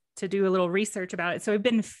to do a little research about it. So I've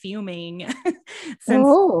been fuming since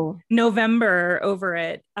November over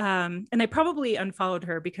it. And I probably unfollowed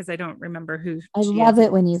her because I don't remember who I love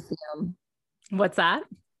it when you fume. What's that?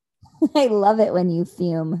 I love it when you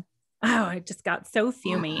fume. Oh, I just got so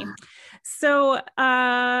fumey. So,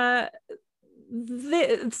 the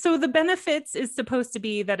benefits is supposed to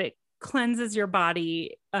be that it cleanses your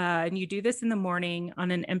body. And you do this in the morning on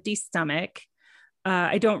an empty stomach.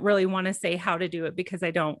 I don't really want to say how to do it because I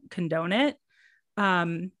don't condone it.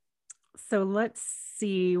 So let's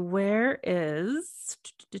see, where is,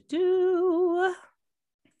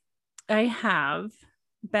 I have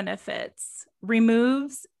benefits: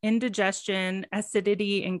 removes indigestion,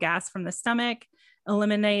 acidity, and gas from the stomach,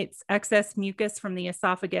 eliminates excess mucus from the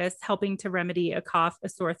esophagus, helping to remedy a cough, a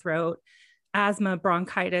sore throat, asthma,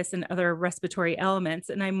 bronchitis, and other respiratory ailments.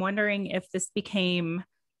 And I'm wondering if this became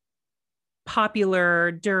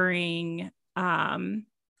popular during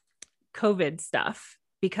COVID stuff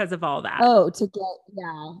because of all that.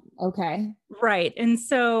 Okay. Right. And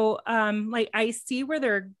so like I see where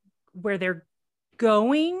they're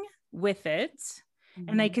going with it. Mm-hmm.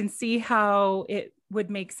 And I can see how it would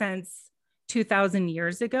make sense 2000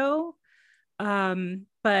 years ago.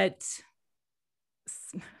 But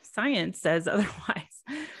science says otherwise.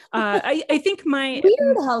 I think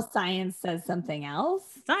weird how science says something else.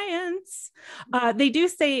 Science. They do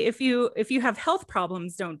say if you have health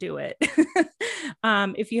problems, don't do it.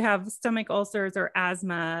 If you have stomach ulcers or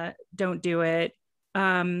asthma, don't do it.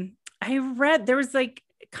 I read there was like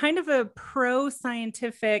kind of a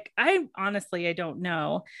pro-scientific, I don't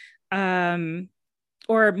know,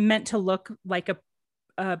 or meant to look like a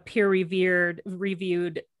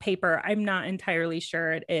peer-reviewed paper. I'm not entirely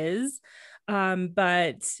sure it is.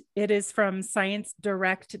 But it is from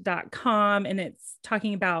sciencedirect.com, and it's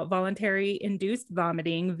talking about voluntary induced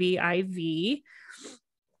vomiting, VIV,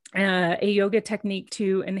 a yoga technique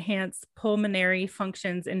to enhance pulmonary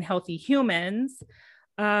functions in healthy humans.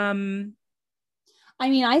 I I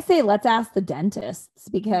mean, I say let's ask the dentists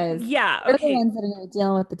because Yeah. they're the Okay. ones that are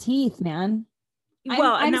dealing with the teeth, man.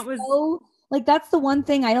 Well, and I'm that was so like that's the one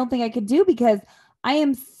thing I don't think I could do because I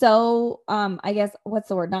am so I guess what's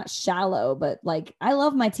the word? Not shallow, but like I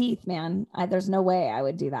love my teeth, man. There's no way I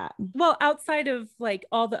would do that. well, outside of like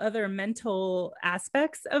all the other mental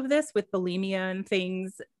aspects of this with bulimia and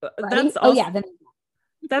things, Right? Oh yeah, then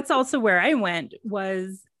that's also where I went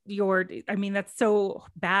was I mean, that's so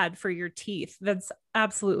bad for your teeth. That's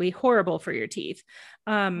absolutely horrible for your teeth.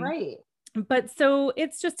 right. But so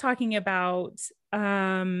it's just talking about,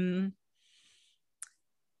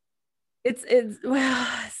 it's well,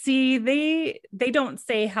 see, they don't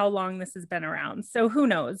say how long this has been around, so who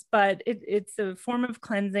knows, but it's a form of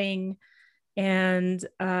cleansing, and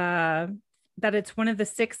that it's one of the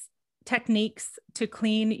 6 techniques to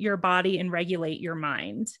clean your body and regulate your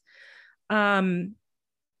mind. um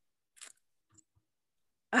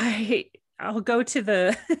I'll go to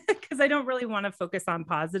the because I don't really want to focus on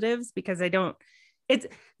positives because I don't, it's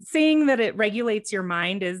saying that it regulates your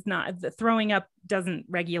mind is not, the throwing up doesn't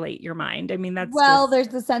regulate your mind. I mean, that's Well, just, there's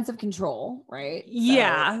the sense of control, right?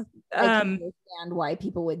 yeah. So I can understand why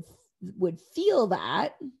people would feel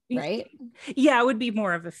that, right? Yeah, it would be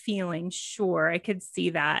more of a feeling. Sure, I could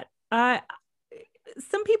see that.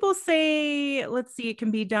 Some people say, let's see, it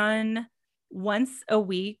can be done once a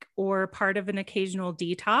week or part of an occasional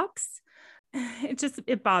detox.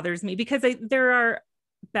 It bothers me because there are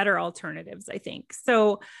better alternatives, I think.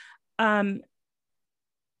 So from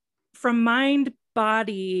mind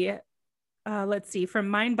body let's see, from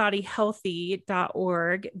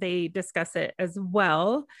mindbodyhealthy.org, they discuss it as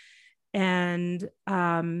well. And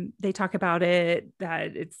they talk about it,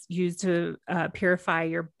 that it's used to purify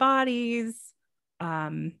your bodies,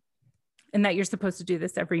 and that you're supposed to do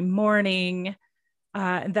this every morning,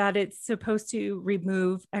 that it's supposed to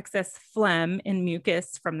remove excess phlegm and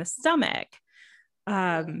mucus from the stomach.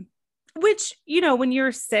 Which, when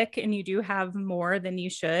you're sick and you do have more than you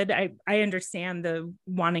should, I understand the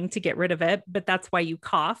wanting to get rid of it, but that's why you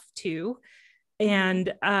cough too.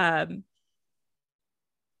 And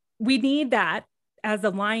we need that as a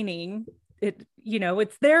lining. It's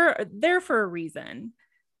there for a reason.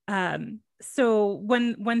 So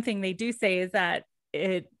one thing they do say is that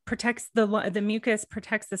it protects the mucus,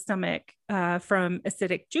 protects the stomach from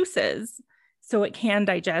acidic juices, so it can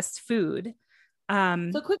digest food.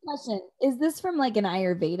 So quick question, is this from like an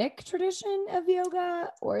Ayurvedic tradition of yoga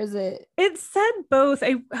or is it? It said both.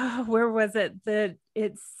 Where was it that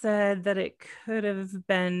it said that it could have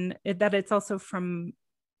been that it's also from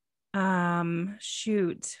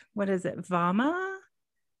shoot, what is it? Vama?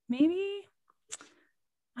 Maybe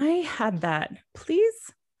I had that.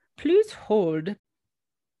 Please hold.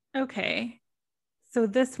 Okay. So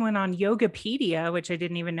this went on Yogapedia, which I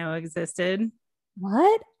didn't even know existed.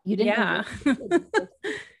 What? You didn't Yeah. know?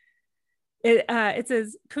 It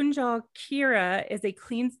says Kunjal Kira is a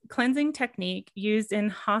cleansing technique used in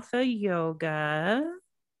Hatha yoga.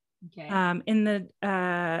 Okay. In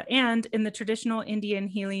the traditional Indian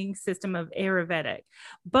healing system of Ayurvedic.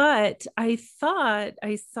 But I thought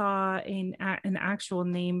I saw an actual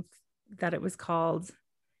name that it was called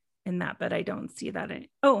in that, but I don't see that.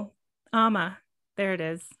 Ama. There it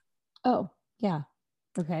is. Oh, yeah.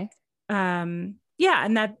 Okay. Yeah,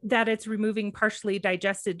 and that it's removing partially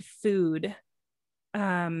digested food.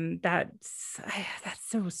 That's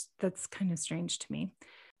kind of strange to me.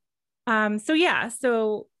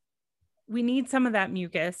 So we need some of that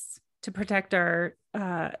mucus to protect our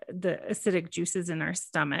the acidic juices in our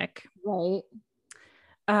stomach. Right.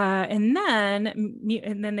 And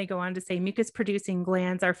then they go on to say mucus producing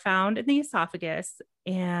glands are found in the esophagus,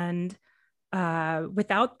 and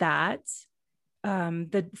without that,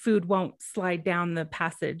 the food won't slide down the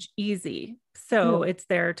passage easy. So it's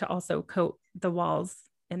there to also coat the walls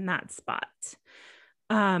in that spot.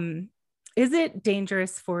 Is it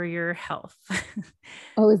dangerous for your health?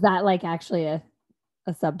 Oh, is that like actually a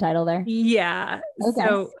subtitle there? Yeah. Okay.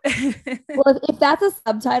 So well, if that's a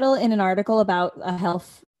subtitle in an article about a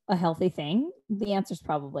healthy thing, the answer is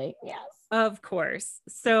probably yes. Of course.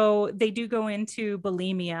 So they do go into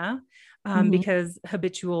bulimia because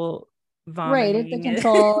habitual vomiting. Right. It's a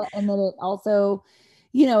control. And then it also,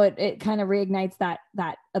 it kind of reignites that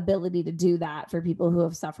ability to do that for people who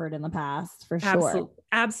have suffered in the past, for sure.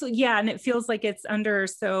 Absolutely. Yeah. And it feels like it's under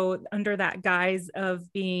that guise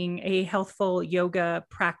of being a healthful yoga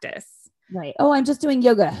practice. Right. Oh, I'm just doing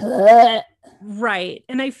yoga. Right.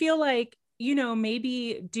 And I feel like,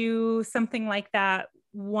 maybe do something like that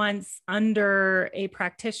once under a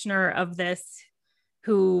practitioner of this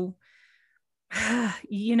who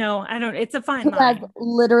it's a fine Who has line.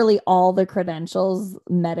 literally all the credentials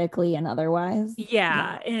medically and otherwise.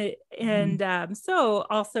 Yeah. And so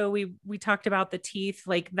also we talked about the teeth,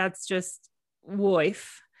 like that's just woif.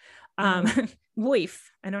 Woif.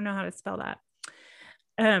 I don't know how to spell that.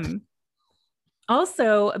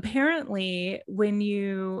 Also, apparently when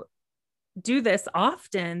you do this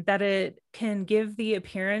often, that it can give the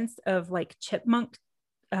appearance of like chipmunk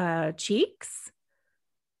cheeks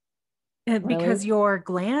because your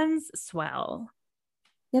glands swell.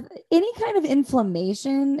 Yeah, any kind of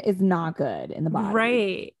inflammation is not good in the body.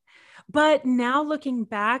 Right. But now looking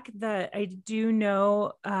back, that I do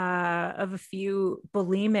know of a few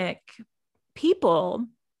bulimic people,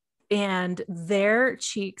 and their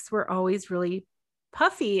cheeks were always really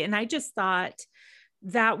puffy. And I just thought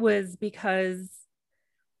that was because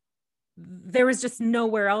there was just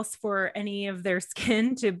nowhere else for any of their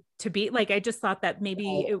skin to be. Like, I just thought that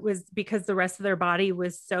maybe it was because the rest of their body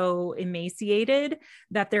was so emaciated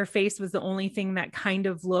that their face was the only thing that kind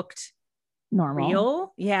of looked normal.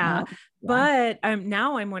 Real. Yeah. But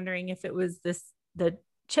now I'm wondering if it was the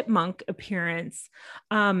chipmunk appearance.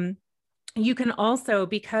 You can also,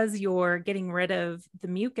 because you're getting rid of the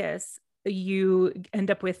mucus, you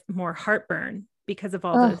end up with more heartburn because of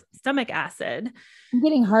all the stomach acid. I'm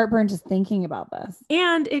getting heartburn just thinking about this.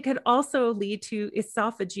 And it could also lead to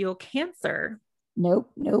esophageal cancer.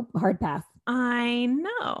 Nope. Hard pass. I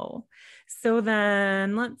know. So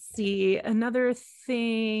then let's see. Another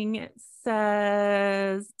thing it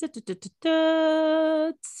says,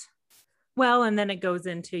 well, and then it goes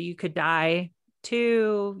into you could die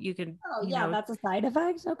too. You could. That's a side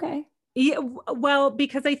effect. Okay. Yeah. Well,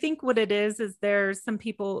 because I think what it is there's some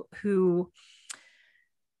people who,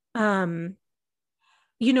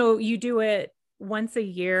 you do it once a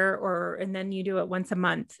year and then you do it once a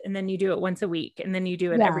month, and then you do it once a week, and then you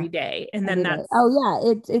do it every day. And then that's,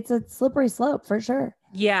 it's a slippery slope for sure.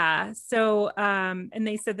 Yeah. So, and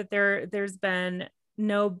they said that there's been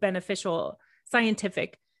no beneficial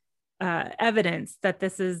scientific evidence that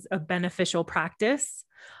this is a beneficial practice.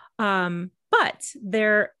 But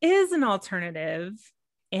there is an alternative.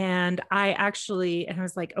 And I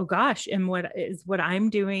was like, oh gosh, and what I'm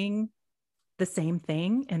doing the same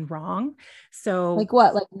thing and wrong? So like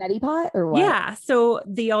what, like neti pot or what? Yeah. So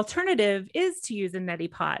the alternative is to use a neti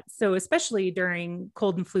pot. So especially during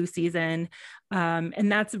cold and flu season.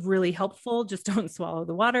 And that's really helpful. Just don't swallow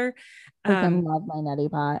the water. I love my neti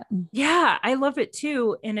pot. Yeah, I love it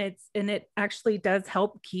too. And it actually does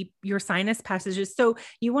help keep your sinus passages. So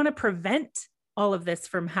you want to prevent all of this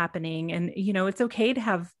from happening. And, it's okay to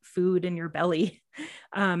have food in your belly.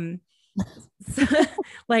 So,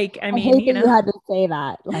 like, I mean, hate that you had to say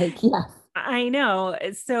that. Like, yeah. I know.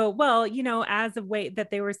 So, well, as a way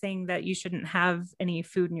that they were saying that you shouldn't have any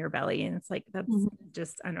food in your belly. And it's like, that's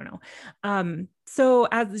just, I don't know.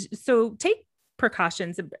 So take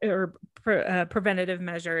precautions or preventative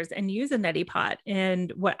measures and use a neti pot.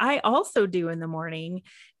 And what I also do in the morning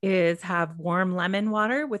is have warm lemon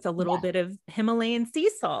water with a little bit of Himalayan sea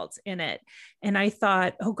salt in it. And I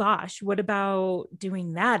thought, oh gosh, what about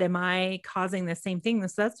doing that? Am I causing the same thing?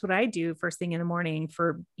 So that's what I do first thing in the morning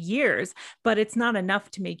for years, but it's not enough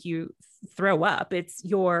to make you throw up. It's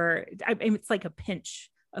it's like a pinch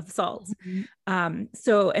of salt. And that's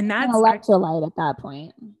an electrolyte at that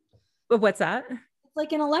point. What's that? It's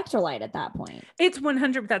like an electrolyte at that point. It's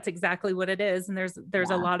 100. That's exactly what it is. And there's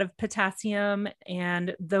a lot of potassium,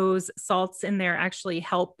 and those salts in there actually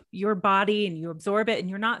help your body, and you absorb it and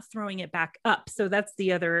you're not throwing it back up. So that's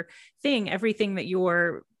the other thing. Everything that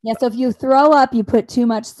you're. Yeah. So if you throw up, you put too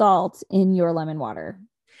much salt in your lemon water.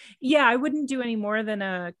 Yeah. I wouldn't do any more than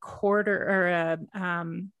a quarter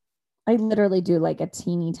or I literally do like a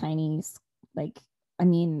teeny tiny,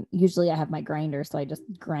 usually I have my grinder, so I just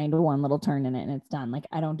grind one little turn in it and it's done. Like,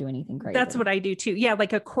 I don't do anything crazy. That's what I do too. Yeah.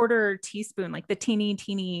 Like a quarter teaspoon, like the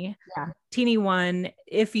teeny one,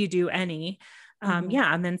 if you do any.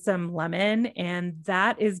 And then some lemon, and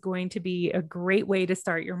that is going to be a great way to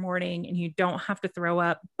start your morning, and you don't have to throw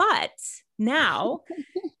up. But now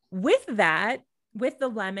with the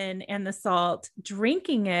lemon and the salt,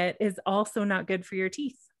 drinking it is also not good for your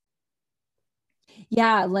teeth.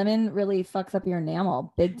 Yeah, lemon really fucks up your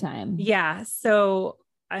enamel big time. Yeah. So,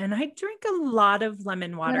 and I drink a lot of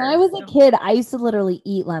lemon water. When I was a kid, I used to literally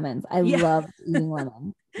eat lemons. I loved eating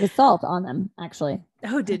lemon with salt on them, actually.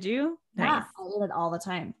 Oh, did you? Nice. Yeah, I ate it all the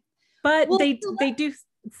time. But they do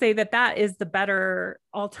say that is the better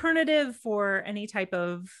alternative for any type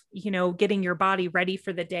of, getting your body ready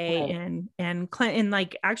for the day, right. and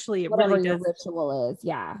like, actually it Whatever really your does. ritual is.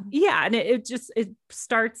 Yeah. Yeah. And it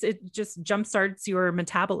just jump starts your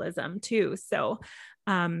metabolism too. So,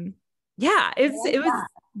 yeah, it was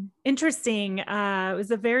interesting. It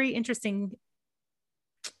was a very interesting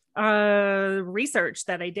research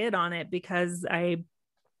that I did on it, because I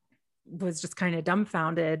was just kind of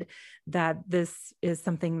dumbfounded that this is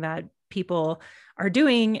something that people are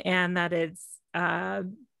doing, and that it's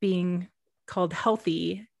being called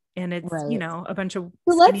healthy, and it's, right. a bunch of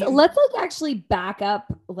So skinny. let's like actually back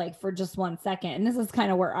up like for just 1 second. And this is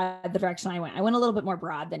kind of where the direction I went. I went a little bit more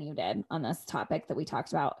broad than you did on this topic that we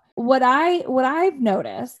talked about. What I've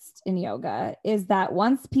noticed in yoga is that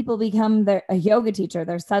once people become a yoga teacher,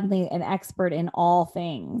 they're suddenly an expert in all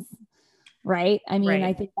things. Right. I mean, Right.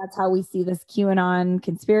 I think that's how we see this QAnon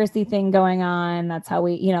conspiracy thing going on. That's how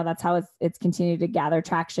that's how it's continued to gather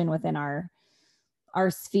traction within our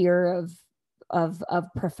sphere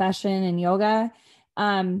of profession in yoga.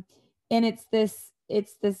 And it's this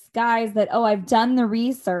guys that, oh, I've done the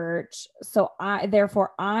research, so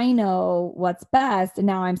therefore I know what's best, and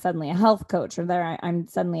now I'm suddenly a health coach, or I'm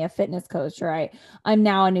suddenly a fitness coach, or I'm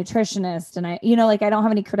now a nutritionist, and I like, I don't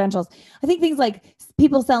have any credentials. I think things like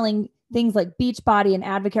people selling things like Beachbody and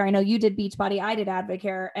Advocare. I know you did Beachbody, I did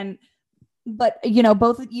Advocare, but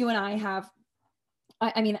both you and I have,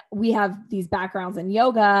 I mean, we have these backgrounds in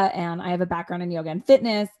yoga, and I have a background in yoga and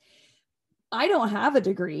fitness. I don't have a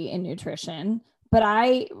degree in nutrition, but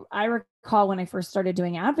I recall when I first started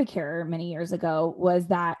doing Advocare many years ago, was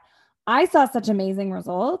that I saw such amazing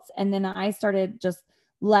results. And then I started just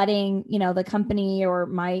letting, the company or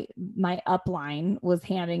my upline was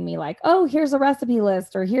handing me like, oh, here's a recipe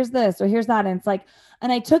list, or here's this, or here's that. And it's like,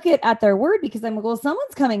 and I took it at their word, because I'm like, well,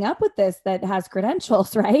 someone's coming up with this that has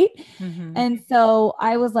credentials, right? Mm-hmm. And so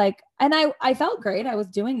I was like, and I felt great. I was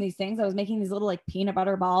doing these things. I was making these little like peanut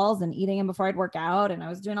butter balls and eating them before I'd work out. And I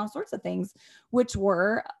was doing all sorts of things, which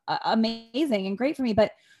were amazing and great for me.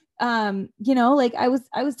 But like I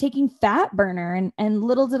was taking fat burner, and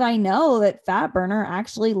little did I know that fat burner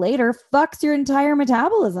actually later fucks your entire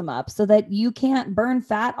metabolism up so that you can't burn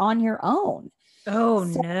fat on your own.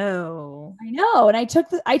 Oh, so, no. I know. And I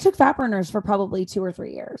took fat burners for probably 2 or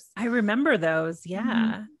 3 years. I remember those. Yeah.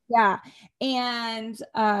 Mm-hmm. Yeah. And,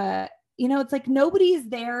 it's like, nobody's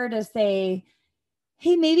there to say,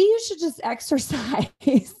 hey, maybe you should just exercise.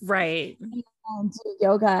 Right. And do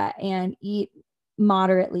yoga and eat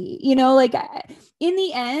moderately, like in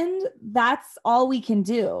the end, that's all we can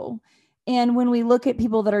do. And when we look at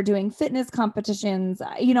people that are doing fitness competitions,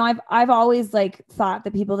 I've always like thought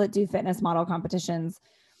that people that do fitness model competitions,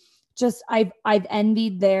 just I've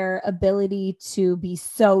envied their ability to be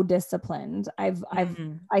so disciplined.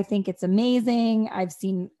 I think it's amazing. I've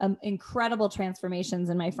seen incredible transformations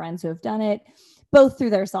in my friends who have done it, both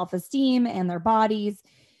through their self-esteem and their bodies.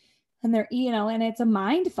 And they're, and it's a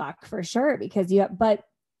mind fuck for sure, because but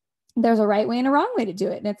there's a right way and a wrong way to do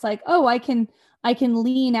it. And it's like, oh, I can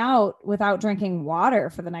lean out without drinking water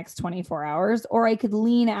for the next 24 hours, or I could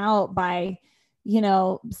lean out by,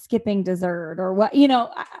 skipping dessert, or what,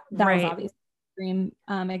 that right. was obviously an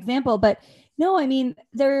extreme example, but no, I mean,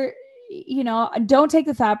 don't take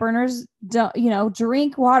the fat burners, don't,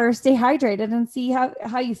 drink water, stay hydrated, and see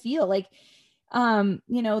how you feel. Like,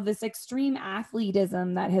 this extreme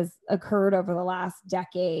athletism that has occurred over the last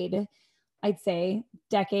decade, I'd say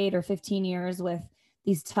decade or 15 years, with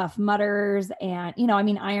these Tough Mudders. And,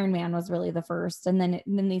 Ironman was really the first. And then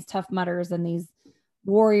these Tough Mudders and these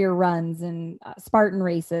warrior runs and Spartan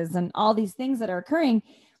races and all these things that are occurring.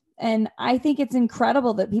 And I think it's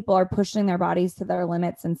incredible that people are pushing their bodies to their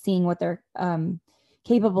limits and seeing what they're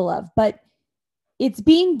capable of. But it's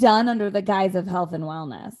being done under the guise of health and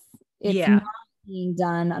wellness. It's not being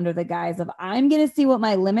done under the guise of, I'm going to see what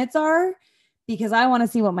my limits are because I want to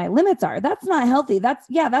see what my limits are. That's not healthy.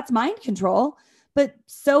 That's mind control. But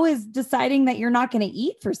so is deciding that you're not going to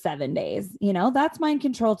eat for 7 days. That's mind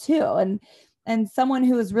control too. And someone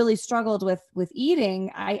who has really struggled with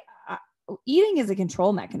eating, eating is a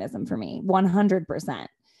control mechanism for me, 100%.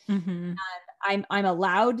 Mm-hmm. And I'm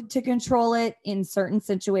allowed to control it in certain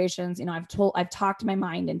situations. I've talked my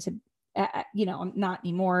mind into, not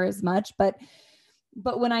anymore as much, but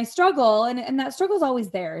when I struggle, and that struggle is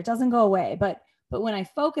always there, it doesn't go away, but when I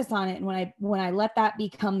focus on it, and when I let that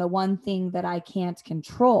become the one thing that I can't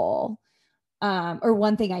control, or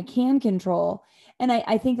one thing I can control. And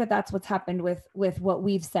I think that that's what's happened with what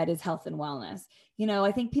we've said is health and wellness.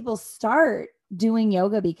 I think people start doing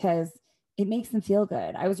yoga because it makes them feel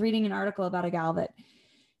good. I was reading an article about a gal that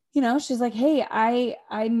she's like, hey,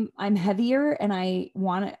 I'm heavier and I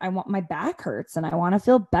want my back hurts and I want to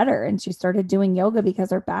feel better. And she started doing yoga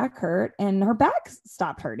because her back hurt and her back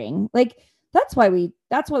stopped hurting. Like, that's why we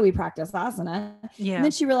practice asana. Yeah. And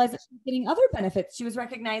then she realized that she was getting other benefits. She was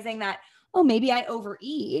recognizing that, oh, maybe I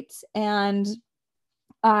overeat and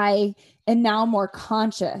I am now more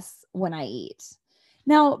conscious when I eat.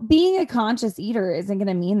 Now, being a conscious eater isn't going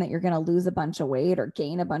to mean that you're going to lose a bunch of weight or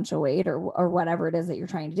gain a bunch of weight or whatever it is that you're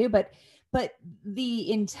trying to do. But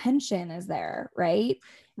the intention is there, right?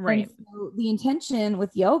 Right. And so the intention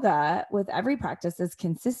with yoga, with every practice, is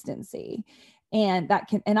consistency. And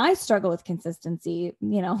I struggle with consistency.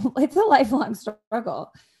 It's a lifelong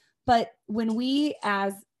struggle. But when we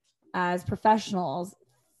as professionals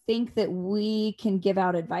think that we can give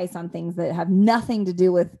out advice on things that have nothing to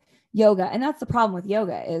do with yoga, and that's the problem with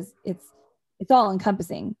yoga, is it's all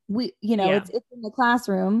encompassing. It's in the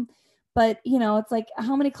classroom, but it's like,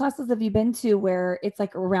 how many classes have you been to where it's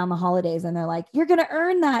like around the holidays and they're like, you're going to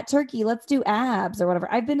earn that turkey, let's do abs or whatever.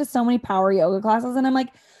 I've been to so many power yoga classes and I'm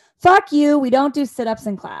like, fuck you, we don't do sit-ups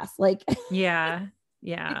in class. Like, yeah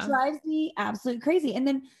it drives me absolutely crazy. And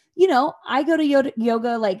then I go to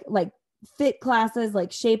yoga like fit classes,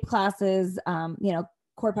 like shape classes,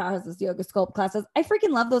 core powerhouses, yoga sculpt classes. I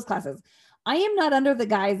freaking love those classes. I am not under the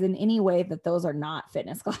guise in any way that those are not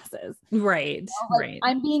fitness classes. Right. Right.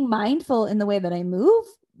 I'm being mindful in the way that I move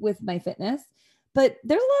with my fitness, but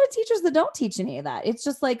there's a lot of teachers that don't teach any of that. It's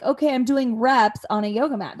just like, okay, I'm doing reps on a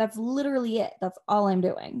yoga mat. That's literally it. That's all I'm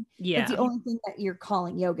doing. Yeah. That's the only thing that you're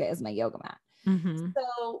calling yoga is my yoga mat. Mm-hmm.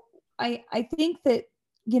 So I think that,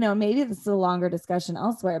 maybe this is a longer discussion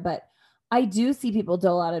elsewhere, but I do see people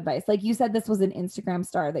dole out advice. Like you said, this was an Instagram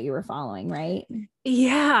star that you were following, right?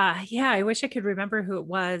 Yeah. I wish I could remember who it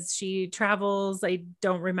was. She travels. I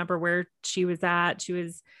don't remember where she was at. She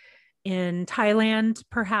was in Thailand,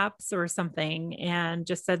 perhaps, or something, and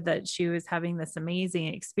just said that she was having this amazing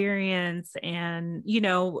experience and,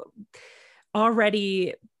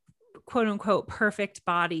 already quote unquote perfect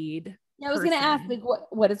bodied. Yeah, I was going to ask, like,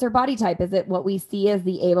 what is her body type? Is it what we see as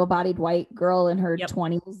the able-bodied white girl in her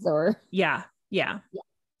 20s, or? Yeah. So,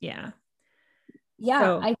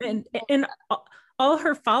 and all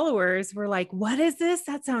her followers were like, what is this?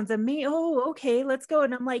 That sounds amazing. Oh, okay, let's go.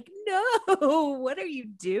 And I'm like, no, what are you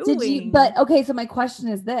doing? So my question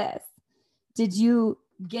is this: did you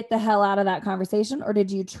get the hell out of that conversation, or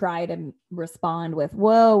did you try to respond with,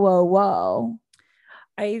 whoa?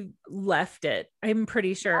 I left it. I'm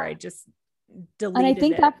pretty sure I just deleted it. And I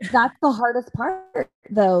think that's the hardest part,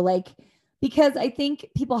 though. Like, because I think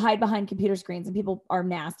people hide behind computer screens and people are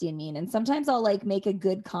nasty and mean. And sometimes I'll like make a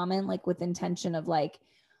good comment, like with intention of like,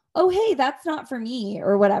 oh, hey, that's not for me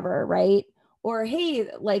or whatever. Right. Or, hey,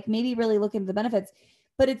 like maybe really look into the benefits,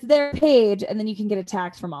 but it's their page. And then you can get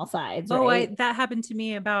attacked from all sides. Right? Oh, that happened to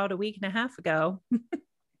me about a week and a half ago.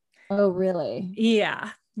 Oh, really?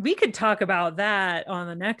 Yeah. We could talk about that on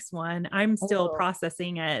the next one. I'm still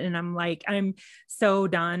processing it. And I'm like, I'm so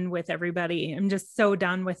done with everybody. I'm just so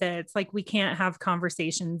done with it. It's like, we can't have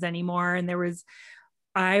conversations anymore. And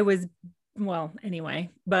anyway,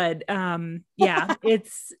 but, yeah,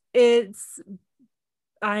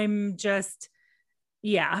 I'm just,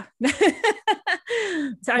 yeah.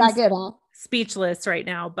 So I'm good, huh? speechless right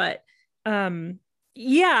now, but,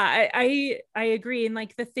 yeah, I agree. And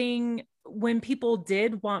like the thing, when people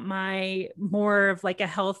did want my more of like a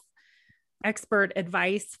health expert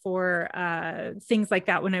advice for things like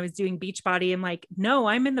that, when I was doing Beachbody, I'm like, no,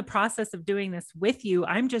 I'm in the process of doing this with you.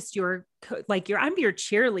 I'm just I'm your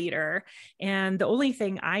cheerleader. And the only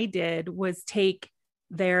thing I did was take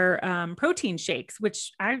their protein shakes,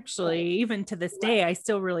 which actually, even to this day, I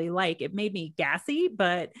still really like. It made me gassy,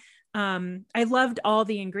 but I loved all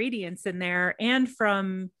the ingredients in there. And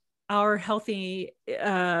from our healthy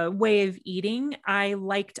way of eating, I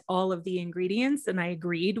liked all of the ingredients and I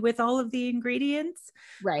agreed with all of the ingredients.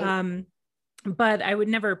 Right. But I would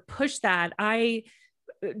never push that. I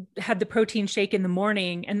had the protein shake in the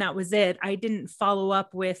morning and that was it. I didn't follow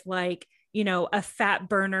up with like, a fat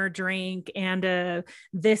burner drink and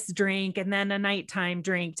this drink and then a nighttime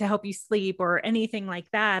drink to help you sleep or anything like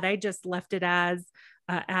that. I just left it as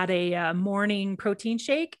at a morning protein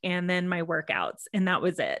shake and then my workouts, and that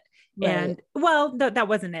was it. Right. And that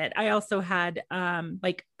wasn't it. I also had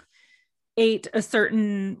ate a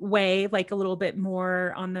certain way, like a little bit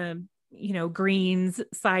more on the greens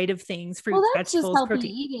side of things, fruits, vegetables, just healthy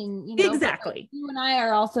protein. Eating, exactly. You and I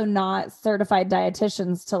are also not certified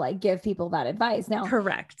dietitians to like give people that advice. Now,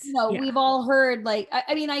 correct. We've all heard like,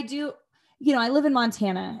 I do, I live in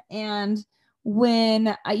Montana, and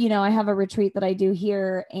when I have a retreat that I do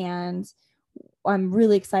here, and I'm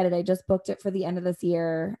really excited. I just booked it for the end of this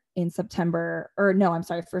year in September, or no, I'm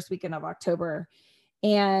sorry, first weekend of October.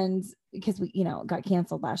 And because we, you know, got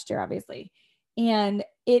canceled last year, obviously. And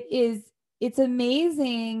it's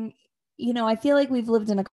amazing. You know, I feel like we've lived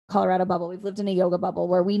in a Colorado bubble. We've lived in a yoga bubble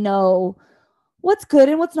where we know what's good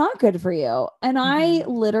and what's not good for you. And I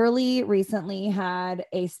literally recently had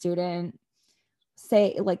a student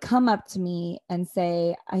say, like, come up to me and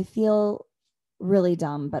say, I feel really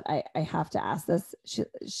dumb, but I have to ask this.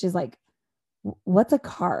 She's like, what's a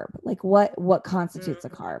carb? Like what constitutes a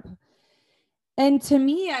carb? And to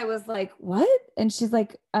me, I was like, what? And she's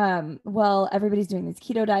like, well, everybody's doing these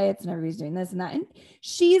keto diets and everybody's doing this and that. And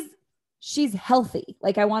she's healthy.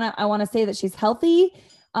 Like I want to say that she's healthy.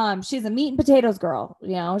 She's a meat and potatoes girl,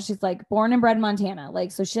 you know, she's like born and bred in Montana.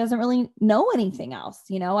 Like, so she doesn't really know anything else.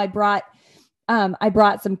 You know, I brought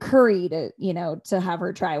some curry to, you know, to have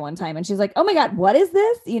her try one time. And she's like, oh my God, what is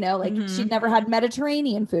this? You know, like she'd never had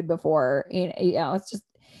Mediterranean food before. You know, it's just,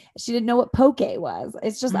 she didn't know what poke was.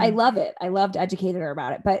 It's just, I love it. I loved educating her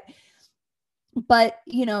about it. But,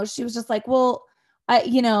 you know, she was just like, well,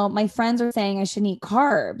 you know, my friends are saying I shouldn't eat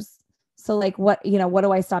carbs. So like, what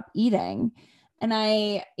do I stop eating? And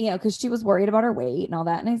I, you know, cause she was worried about her weight and all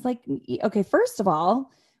that. And I was like, okay, first of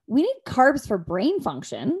all, we need carbs for brain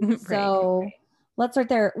function. So let's start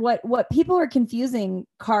there. What people are confusing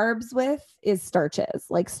carbs with is starches,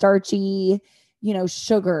 like starchy, you know,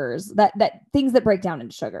 sugars, that things that break down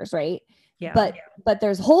into sugars, right? Yeah. But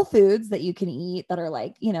there's whole foods that you can eat that are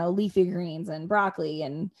like, you know, leafy greens and broccoli.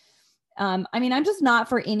 And I mean, I'm just not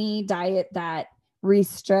for any diet that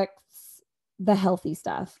restricts the healthy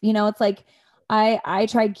stuff. You know, it's like I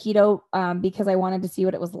tried keto because I wanted to see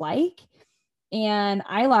what it was like. And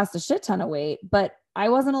I lost a shit ton of weight, but I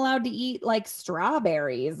wasn't allowed to eat like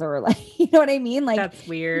strawberries or like, you know what I mean? Like that's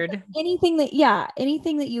weird. Anything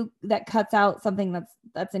that cuts out something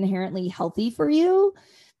that's inherently healthy for you,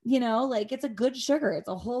 you know, like it's a good sugar. It's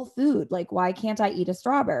a whole food. Like, why can't I eat a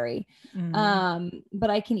strawberry? But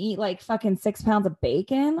I can eat like fucking 6 pounds of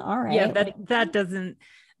bacon. All right. Yeah.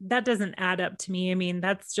 That doesn't add up to me. I mean,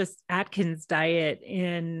 that's just Atkins diet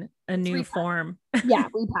in a new form. Yeah.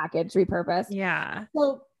 Repackaged, repurposed. Yeah.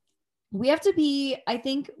 So we have to be, I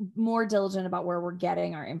think, more diligent about where we're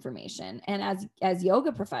getting our information. And as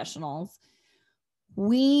yoga professionals,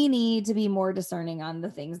 we need to be more discerning on the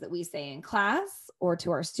things that we say in class or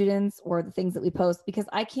to our students or the things that we post, because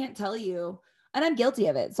I can't tell you, and I'm guilty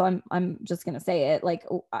of it. So I'm just going to say it. Like,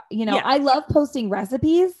 you know, I love posting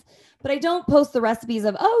recipes, but I don't post the recipes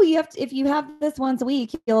of, oh, if you have this once a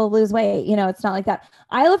week, you'll lose weight. You know, it's not like that.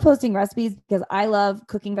 I love posting recipes because I love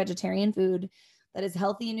cooking vegetarian food that is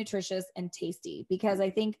healthy and nutritious and tasty. Because I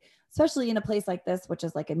think, especially in a place like this, which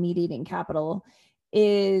is like a meat eating capital,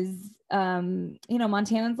 is, you know,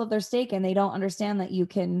 Montanans love their steak and they don't understand that you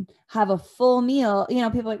can have a full meal. You know,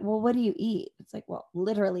 people are like, well, what do you eat? It's like, well,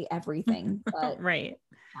 literally everything. But right.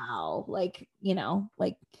 Wow. Like, you know,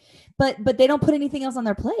 like, but they don't put anything else on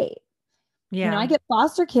their plate. Yeah. You know, I get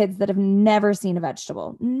foster kids that have never seen a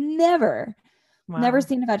vegetable, never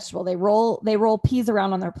seen a vegetable. They roll peas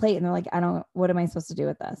around on their plate and they're like, what am I supposed to do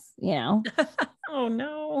with this? You know? Oh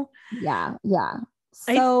no. Yeah. Yeah.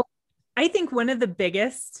 So I think one of the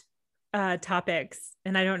biggest topics,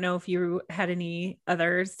 and I don't know if you had any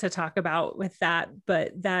others to talk about with that,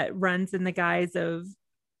 but that runs in the guise of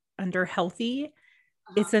under healthy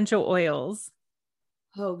essential oils.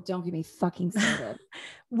 Oh, don't get me fucking started.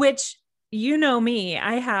 Which, you know me,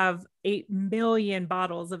 I have 8 million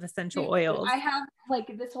bottles of essential oils. I have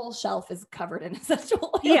like this whole shelf is covered in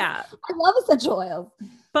essential oils. Yeah. I love essential oils.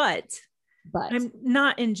 But I'm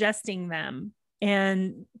not ingesting them.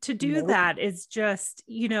 And to do that is just,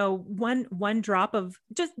 you know, one drop of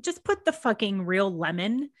just put the fucking real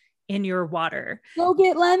lemon in your water. Go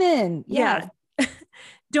get lemon. Yes. Yeah.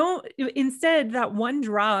 Instead that one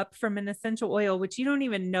drop from an essential oil, which you don't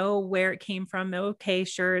even know where it came from. Okay,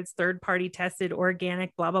 sure. It's third party tested,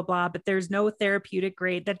 organic, blah, blah, blah, but there's no therapeutic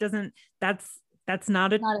grade. That's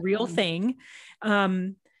not a real thing.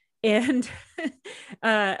 And,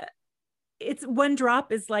 it's one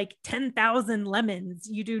drop is like 10,000 lemons.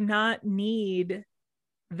 You do not need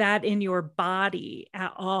that in your body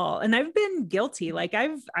at all. And I've been guilty. Like I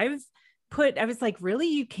was like, really,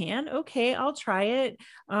 you can? Okay, I'll try it.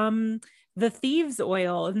 The thieves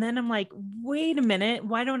oil. And then I'm like, wait a minute,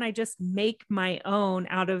 why don't I just make my own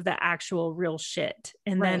out of the actual real shit?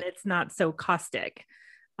 And then it's not so caustic.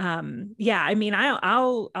 Yeah, I mean,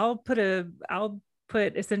 I'll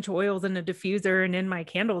put essential oils in a diffuser and in my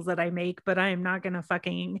candles that I make, but I am not going to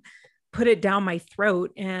fucking put it down my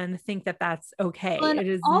throat and think that that's okay. And it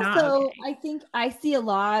is also, not okay. I think I see a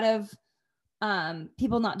lot of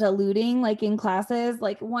people not diluting like in classes.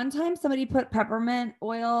 Like one time somebody put peppermint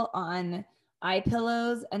oil on eye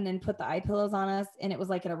pillows and then put the eye pillows on us, and it was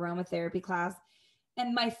like an aromatherapy class.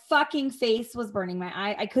 And my fucking face was burning. My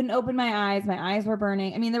eye, I couldn't open my eyes. My eyes were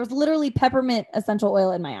burning. I mean, there was literally peppermint essential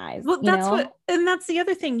oil in my eyes. Well, that's the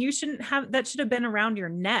other thing. You shouldn't have, that should have been around your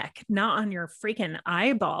neck, not on your freaking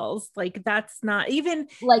eyeballs. Like that's not even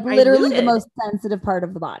like literally the most sensitive part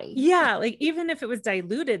of the body. Yeah. Like even if it was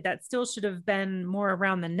diluted, that still should have been more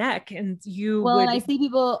around the neck. And and I see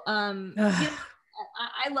people,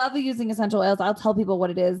 I love using essential oils. I'll tell people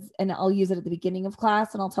what it is, and I'll use it at the beginning of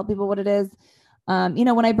class, and I'll tell people what it is.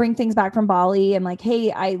 When I bring things back from Bali, I'm like,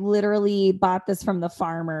 hey, I literally bought this from the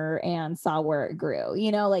farmer and saw where it grew,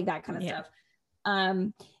 like that kind of stuff.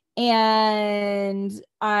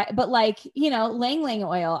 But like, Lang Lang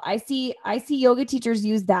oil, I see yoga teachers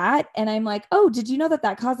use that. And I'm like, oh, did you know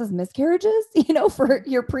that causes miscarriages, for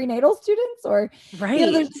your prenatal students? Or,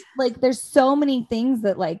 right. There's so many things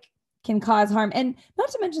that like can cause harm. And not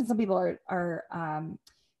to mention some people are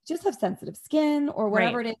just have sensitive skin or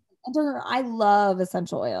whatever it is. And I love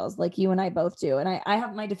essential oils like you and I both do. And I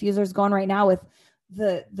have my diffusers going right now with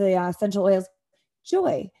the essential oils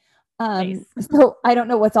Joy. Nice. So I don't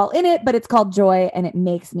know what's all in it, but it's called Joy and it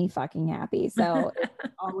makes me fucking happy. So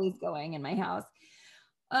it's always going in my house.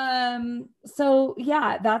 So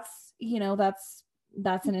yeah,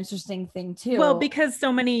 that's an interesting thing too. Well, because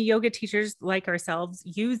so many yoga teachers like ourselves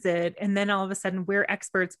use it. And then all of a sudden we're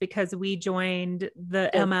experts because we joined the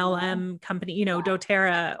MLM company,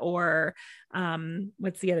 doTERRA or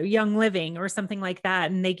what's the other, Young Living or something like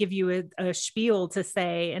that. And they give you a spiel to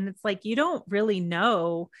say, and it's like, you don't really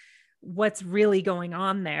know what's really going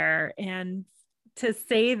on there. And to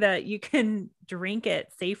say that you can drink it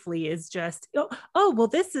safely is just, well,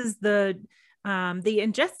 this is the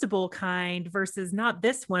ingestible kind versus not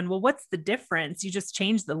this one. Well, what's the difference? You just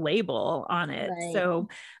change the label on it. Right. So,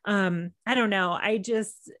 I don't know.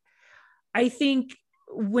 I think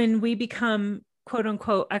when we become quote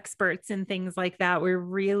unquote experts in things like that, we're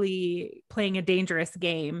really playing a dangerous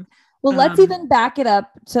game. Well, let's even back it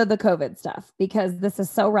up to the COVID stuff because this is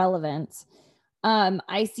so relevant.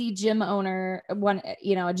 I see a gym owner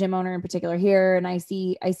in particular here, and I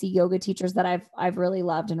see yoga teachers that I've really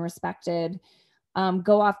loved and respected,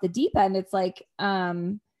 go off the deep end. It's like,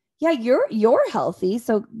 yeah, you're healthy.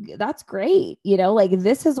 So that's great. Like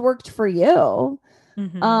this has worked for you.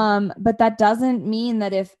 Mm-hmm. But that doesn't mean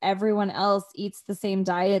that if everyone else eats the same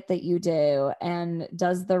diet that you do and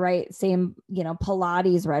does the same,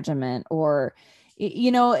 Pilates regimen or,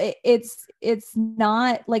 it's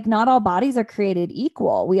not like not all bodies are created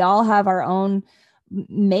equal. We all have our own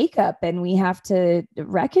makeup and we have to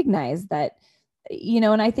recognize that,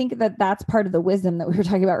 and I think that that's part of the wisdom that we were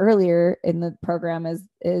talking about earlier in the program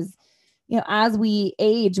is, as we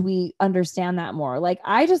age, we understand that more. Like,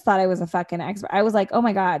 I just thought I was a fucking expert. I was like, oh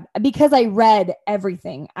my God, because I read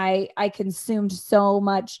everything. I consumed so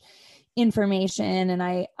much information and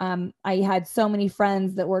I had so many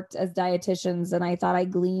friends that worked as dietitians and I thought I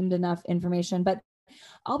gleaned enough information, but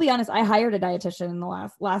I'll be honest, I hired a dietitian in the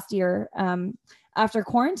last year, after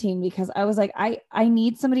quarantine, because I was like, I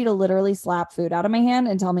need somebody to literally slap food out of my hand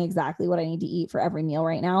and tell me exactly what I need to eat for every meal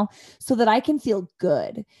right now so that I can feel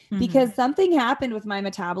good. Mm-hmm. Because something happened with my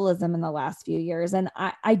metabolism in the last few years and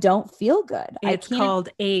I don't feel good. It's called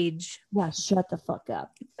age. Yeah, shut the fuck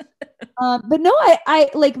up. But no, I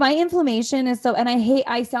like my inflammation is so, and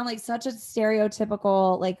I sound like such a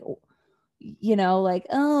stereotypical, like, like,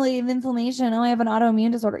 oh, I have inflammation. Oh, I have an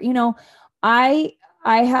autoimmune disorder. I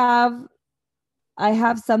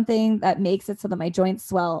have something that makes it so that my joints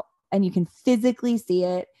swell and you can physically see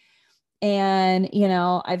it. And,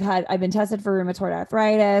 I've been tested for rheumatoid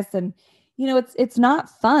arthritis and, it's not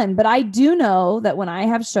fun, but I do know that when I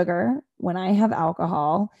have sugar, when I have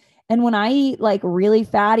alcohol, and when I eat like really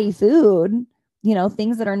fatty food,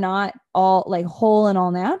 things that are not all like whole and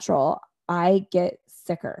all natural, I get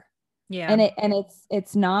sicker. Yeah. And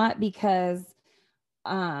it's not because,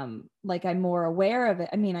 like I'm more aware of it.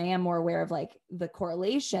 I mean, I am more aware of like the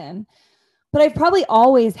correlation, but I've probably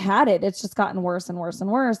always had it. It's just gotten worse and worse and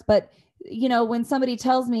worse. But when somebody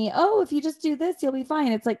tells me, oh, if you just do this, you'll be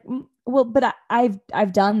fine. It's like, well, but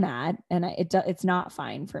I've done that and it's not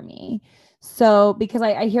fine for me. So, because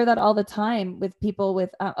I hear that all the time with people with,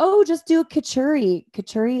 oh, just do Kachuri.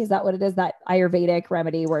 Kachuri, is that what it is? That Ayurvedic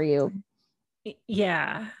remedy where you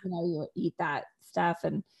eat that stuff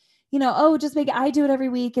and, oh, just I do it every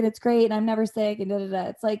week and it's great and I'm never sick and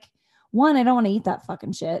It's like, one, I don't want to eat that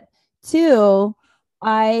fucking shit. Two,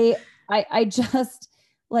 I just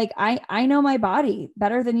like, I know my body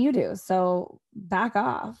better than you do. So back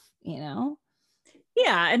off,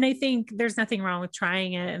 Yeah. And I think there's nothing wrong with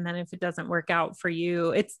trying it. And then if it doesn't work out for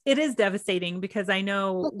you, it is devastating because I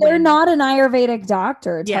know they're not an Ayurvedic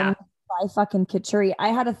doctor telling me yeah. to buy fucking khichdi. I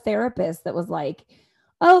had a therapist that was like,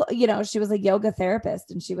 oh, she was a yoga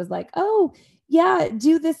therapist and she was like, oh yeah,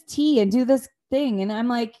 do this tea and do this thing. And I'm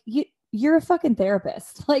like, you're a fucking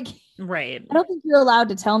therapist. Like, right. I don't think you're allowed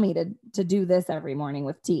to tell me to do this every morning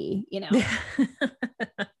with tea,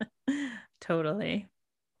 Totally.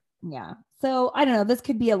 Yeah. So I don't know. This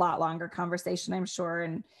could be a lot longer conversation, I'm sure.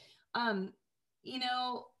 And, I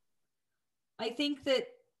think that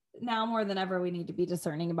now more than ever, we need to be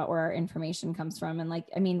discerning about where our information comes from.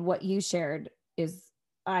 And what you shared is,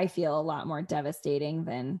 I feel, a lot more devastating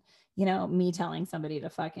than, me telling somebody to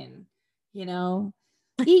fucking,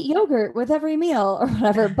 eat yogurt with every meal or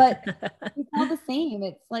whatever. But it's all the same.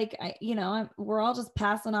 It's like, we're all just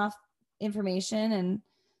passing off information,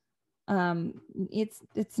 and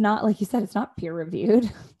it's not, like you said, it's not peer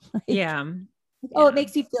reviewed. Yeah. Oh, it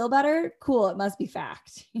makes you feel better. Cool. It must be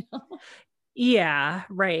fact. Yeah.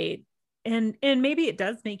 Right. And maybe it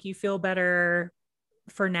does make you feel better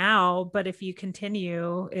for now, but if you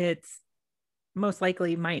continue, it's most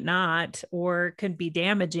likely might not, or could be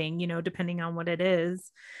damaging, depending on what it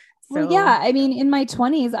is. So, well, yeah. In my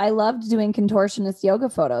 20s, I loved doing contortionist yoga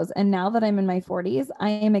photos. And now that I'm in my 40s, I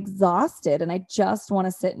am exhausted and I just want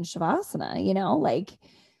to sit in Shavasana,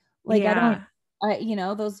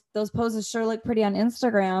 yeah. those poses sure look pretty on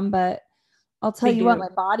Instagram, but I'll tell you what, my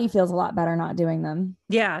body feels a lot better not doing them.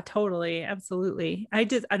 Yeah, totally. Absolutely. I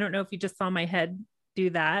don't know if you just saw my head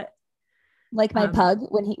do that. Like my pug,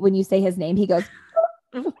 when you say his name, he goes,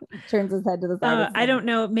 turns his head to the side. I don't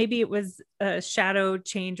know. Maybe it was a shadow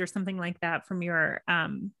change or something like that from your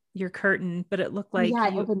curtain, but it looked like I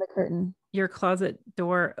opened the curtain. Your closet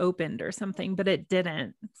door opened or something, but it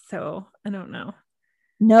didn't. So I don't know.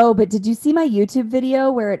 No, but did you see my YouTube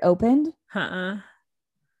video where it opened?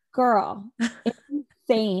 Girl, it's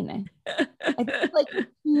insane. I think like 2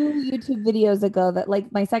 YouTube videos ago that,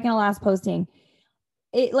 like, my second to last posting,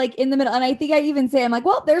 it, like, in the middle, and I think I even say, I'm like,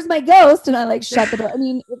 well, there's my ghost, and I like shut the door.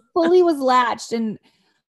 It fully was latched. And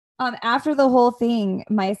after the whole thing,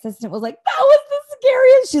 my assistant was like, that was the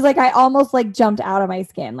scariest. She's like, I almost like jumped out of my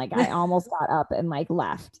skin. Like, I almost got up and like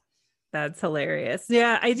left. That's hilarious.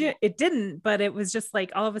 Yeah, it didn't, but it was just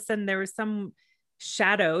like all of a sudden there was some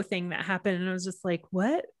shadow thing that happened, and I was just like,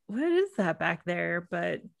 what is that back there?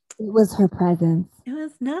 But it was her presence. It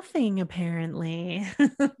was nothing, apparently.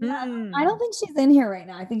 Yeah, I don't think she's in here right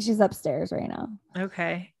now. I think she's upstairs right now.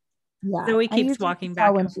 Okay. Yeah. Zoe keeps walking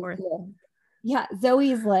back and forth. Yeah.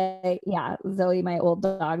 Zoe's like, Zoe, my old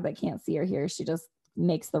dog that can't see or hear, she just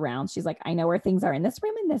makes the rounds. She's like, I know where things are in this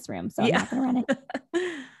room. So I'm not going to run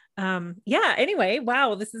it. Yeah. Anyway,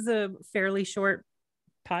 wow. This is a fairly short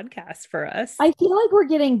podcast for us. I feel like we're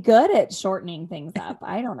getting good at shortening things up.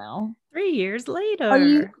 I don't know. 3 years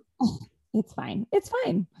later. It's fine. It's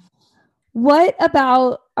fine. What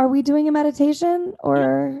about, are we doing a meditation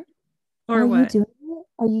or are what? you doing it?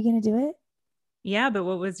 Are you going to do it? Yeah, but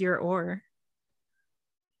what was your or?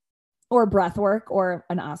 Or breath work or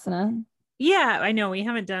an asana? Yeah, I know we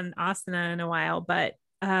haven't done asana in a while, but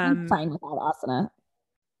I'm fine without asana.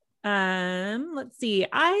 Let's see.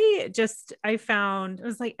 I found, I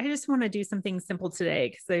was like, I just want to do something simple today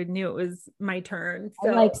because I knew it was my turn.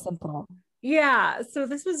 So, I like simple. Yeah. So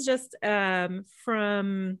this was just from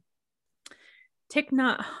Thich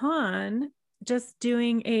Nhat Hanh, just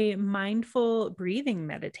doing a mindful breathing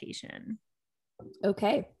meditation.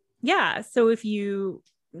 Okay. Yeah. So if you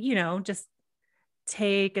just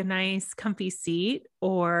take a nice comfy seat,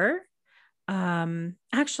 or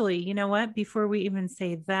actually, you know what, before we even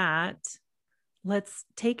say that, let's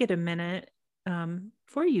take it a minute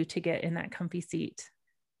for you to get in that comfy seat.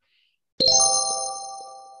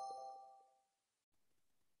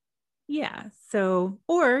 Yeah. So,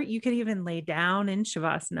 or you could even lay down in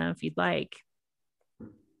Shavasana if you'd like.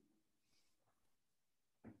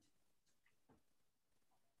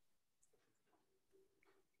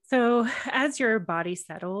 So as your body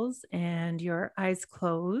settles and your eyes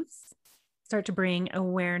close, start to bring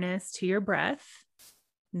awareness to your breath,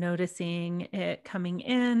 noticing it coming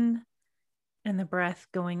in and the breath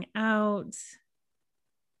going out.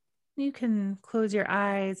 You can close your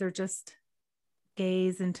eyes or just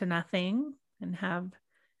gaze into nothing and have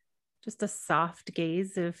just a soft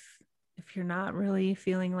gaze if you're not really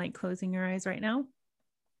feeling like closing your eyes right now.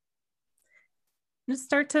 Just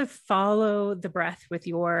start to follow the breath with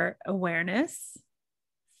your awareness.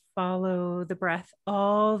 Follow the breath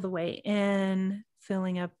all the way in,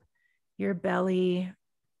 filling up your belly,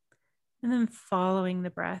 and then following the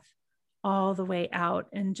breath all the way out,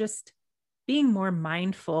 and just being more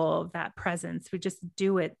mindful of that presence. We just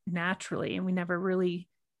do it naturally and we never really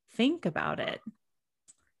think about it.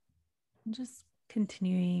 And just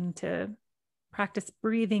continuing to practice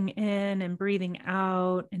breathing in and breathing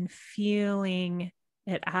out and feeling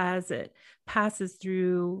it as it passes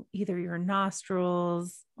through either your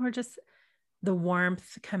nostrils or just the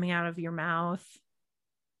warmth coming out of your mouth.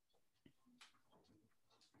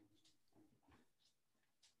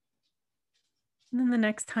 And then the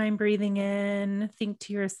next time breathing in, think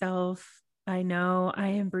to yourself, I know I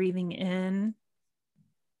am breathing in.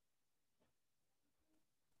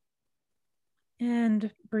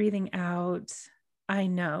 And breathing out, I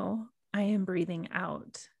know I am breathing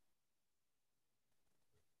out.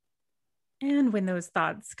 And when those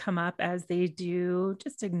thoughts come up, as they do,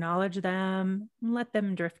 just acknowledge them, let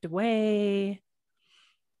them drift away,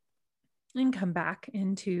 and come back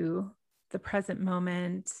into the present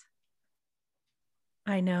moment.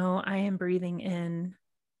 I know I am breathing in.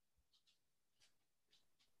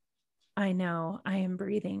 I know I am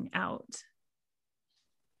breathing out.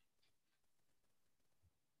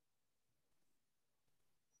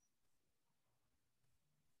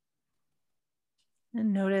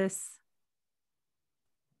 And notice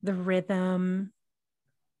the rhythm.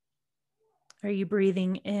 Are you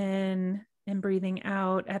breathing in and breathing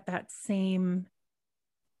out at that same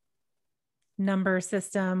number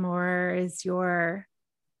system, or is your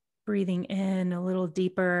breathing in a little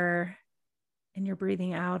deeper and you're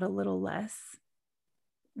breathing out a little less?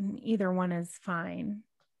 And either one is fine.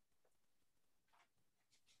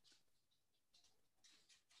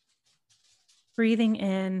 Breathing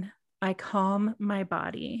in, I calm my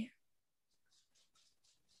body.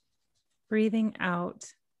 Breathing out,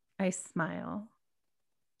 I smile.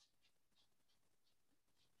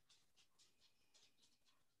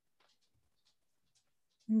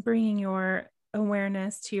 And bringing your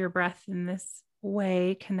awareness to your breath in this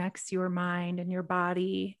way connects your mind and your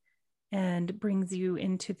body and brings you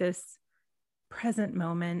into this present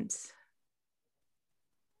moment.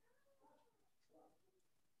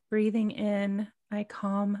 Breathing in, I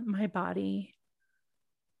calm my body.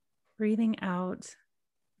 Breathing out,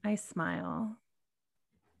 I smile.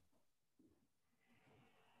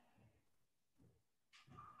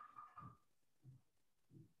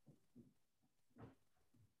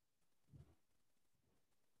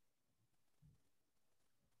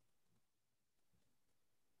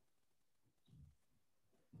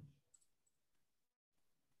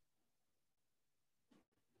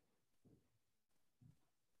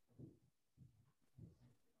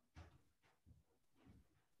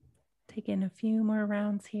 Take in a few more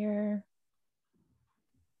rounds here.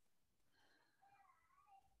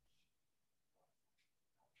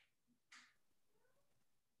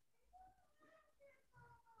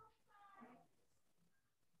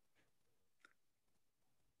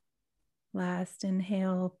 Last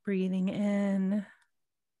inhale, breathing in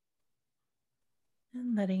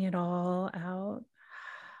and letting it all out.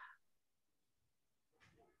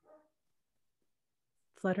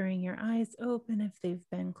 Fluttering your eyes open if they've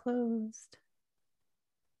been closed.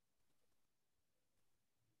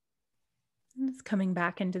 And just coming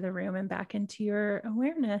back into the room and back into your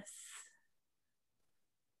awareness.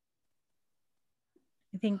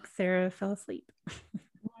 I think Sarah fell asleep.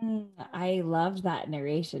 I loved that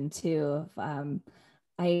narration too.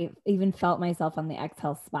 I even felt myself on the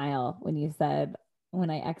exhale smile when you said,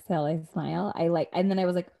 when I exhale, I smile. And then I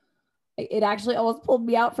was like, it actually almost pulled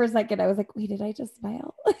me out for a second. I was like, wait, did I just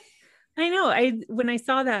smile? I know. When I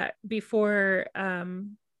saw that before, I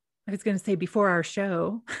was going to say before our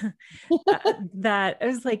show, that I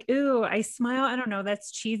was like, ooh, I smile. I don't know.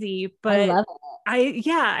 That's cheesy, but I love it.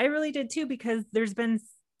 I really did too, because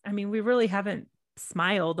we really haven't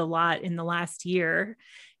smiled a lot in the last year.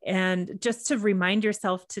 And just to remind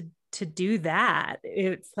yourself to do that,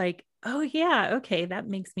 it's like, oh yeah, okay, that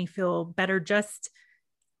makes me feel better just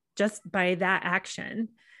by that action.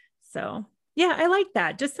 So yeah, I like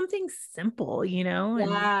that. Just something simple,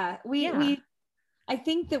 Yeah. I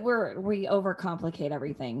think that we overcomplicate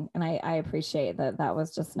everything. And I appreciate that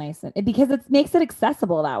was just nice. And because it makes it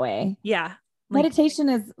accessible that way. Yeah. Meditation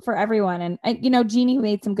is for everyone. And Jeannie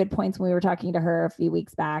made some good points when we were talking to her a few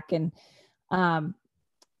weeks back. And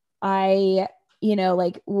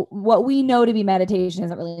what we know to be meditation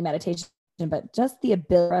isn't really meditation, but just the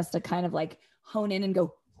ability for us to kind of like hone in and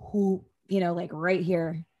go, right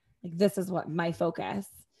here, like this is what my focus.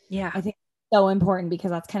 Yeah. I think it's so important,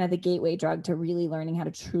 because that's kind of the gateway drug to really learning how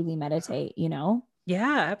to truly meditate, Yeah,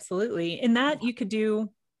 absolutely. And that you could do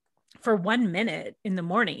for 1 minute in the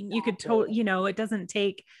morning. You could it doesn't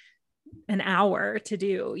take an hour to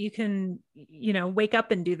do. You can, wake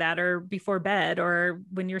up and do that, or before bed, or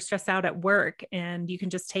when you're stressed out at work, and you can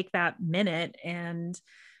just take that minute and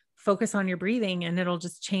focus on your breathing, and it'll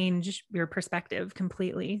just change your perspective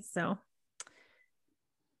completely. So,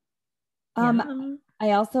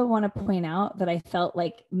 I also want to point out that I felt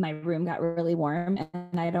like my room got really warm,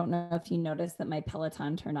 and I don't know if you noticed that my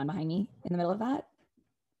Peloton turned on behind me in the middle of that.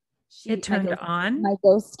 It turned on? My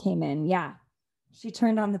ghost came in. Yeah. She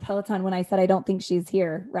turned on the Peloton when I said, I don't think she's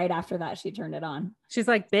here. Right after that, she turned it on. She's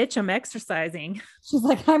like, bitch, I'm exercising. She's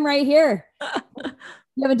like, I'm right here.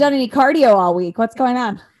 You haven't done any cardio all week. What's going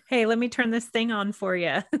on? Hey, let me turn this thing on for you.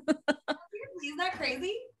 Isn't that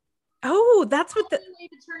crazy? Oh, that's what the only way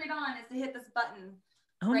to turn it on is to hit this button.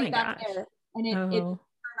 Oh right my back gosh. there. And it turned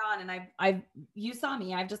on, and you saw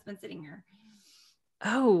me. I've just been sitting here.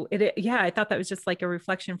 Oh, yeah. I thought that was just like a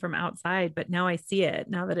reflection from outside, but now I see it.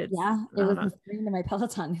 Now that it's it was the screen to my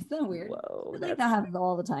Peloton. Isn't that weird? Whoa, that happens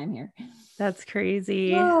all the time here. That's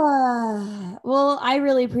crazy. Well, I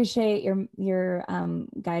really appreciate your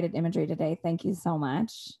guided imagery today. Thank you so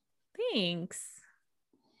much. Thanks.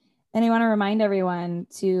 And I want to remind everyone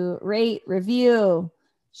to rate, review,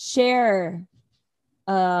 share.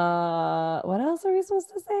 What else are we supposed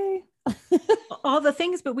to say? All the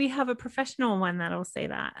things, but we have a professional one that'll say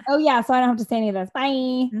that. Oh yeah, so I don't have to say any of this.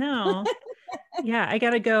 Bye. No. Yeah, I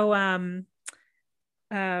gotta go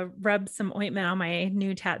rub some ointment on my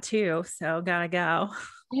new tattoo, so gotta go.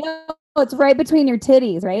 You know, it's right between your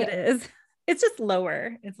titties, right? It is. It's just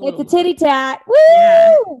lower. It's a titty tat. Woo!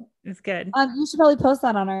 Yeah, it's good. You should probably post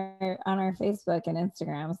that on our Facebook and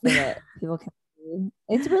Instagram so that people can see.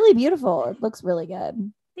 It's really beautiful. It looks really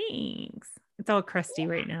good. Thanks. It's all crusty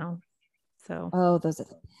right now. So those are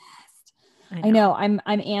the best. I know. I'm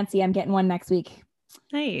antsy. I'm getting one next week.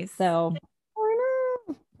 Nice. So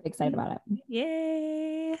pretty excited about it.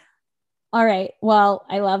 Yay. All right. Well,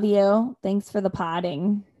 I love you. Thanks for the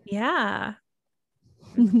podding. Yeah.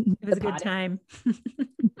 It was a good time.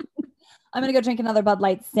 I'm going to go drink another Bud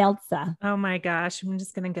Light seltzer. Oh my gosh. I'm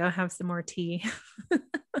just going to go have some more tea.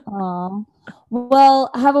 Oh, well,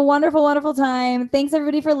 have a wonderful, wonderful time. Thanks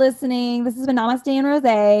everybody for listening. This has been Namaste and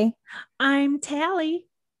Rose. I'm Tally.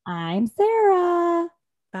 I'm Sarah.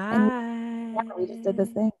 Bye. We just did this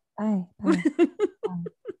thing. Bye. Bye. Bye.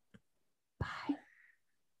 Bye.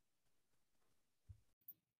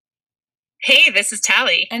 Hey, this is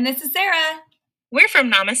Tally. And this is Sarah. We're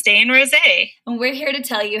from Namaste and Rose. And we're here to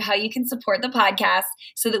tell you how you can support the podcast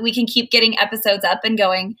so that we can keep getting episodes up and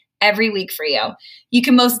going every week for you. You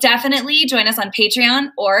can most definitely join us on Patreon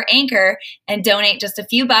or Anchor and donate just a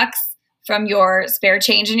few bucks from your spare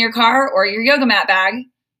change in your car or your yoga mat bag.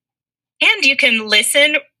 And you can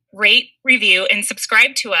listen, rate, review, and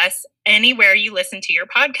subscribe to us anywhere you listen to your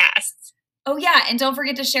podcasts. Oh yeah, and don't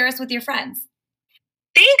forget to share us with your friends.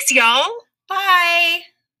 Thanks, y'all. Bye.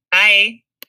 Bye.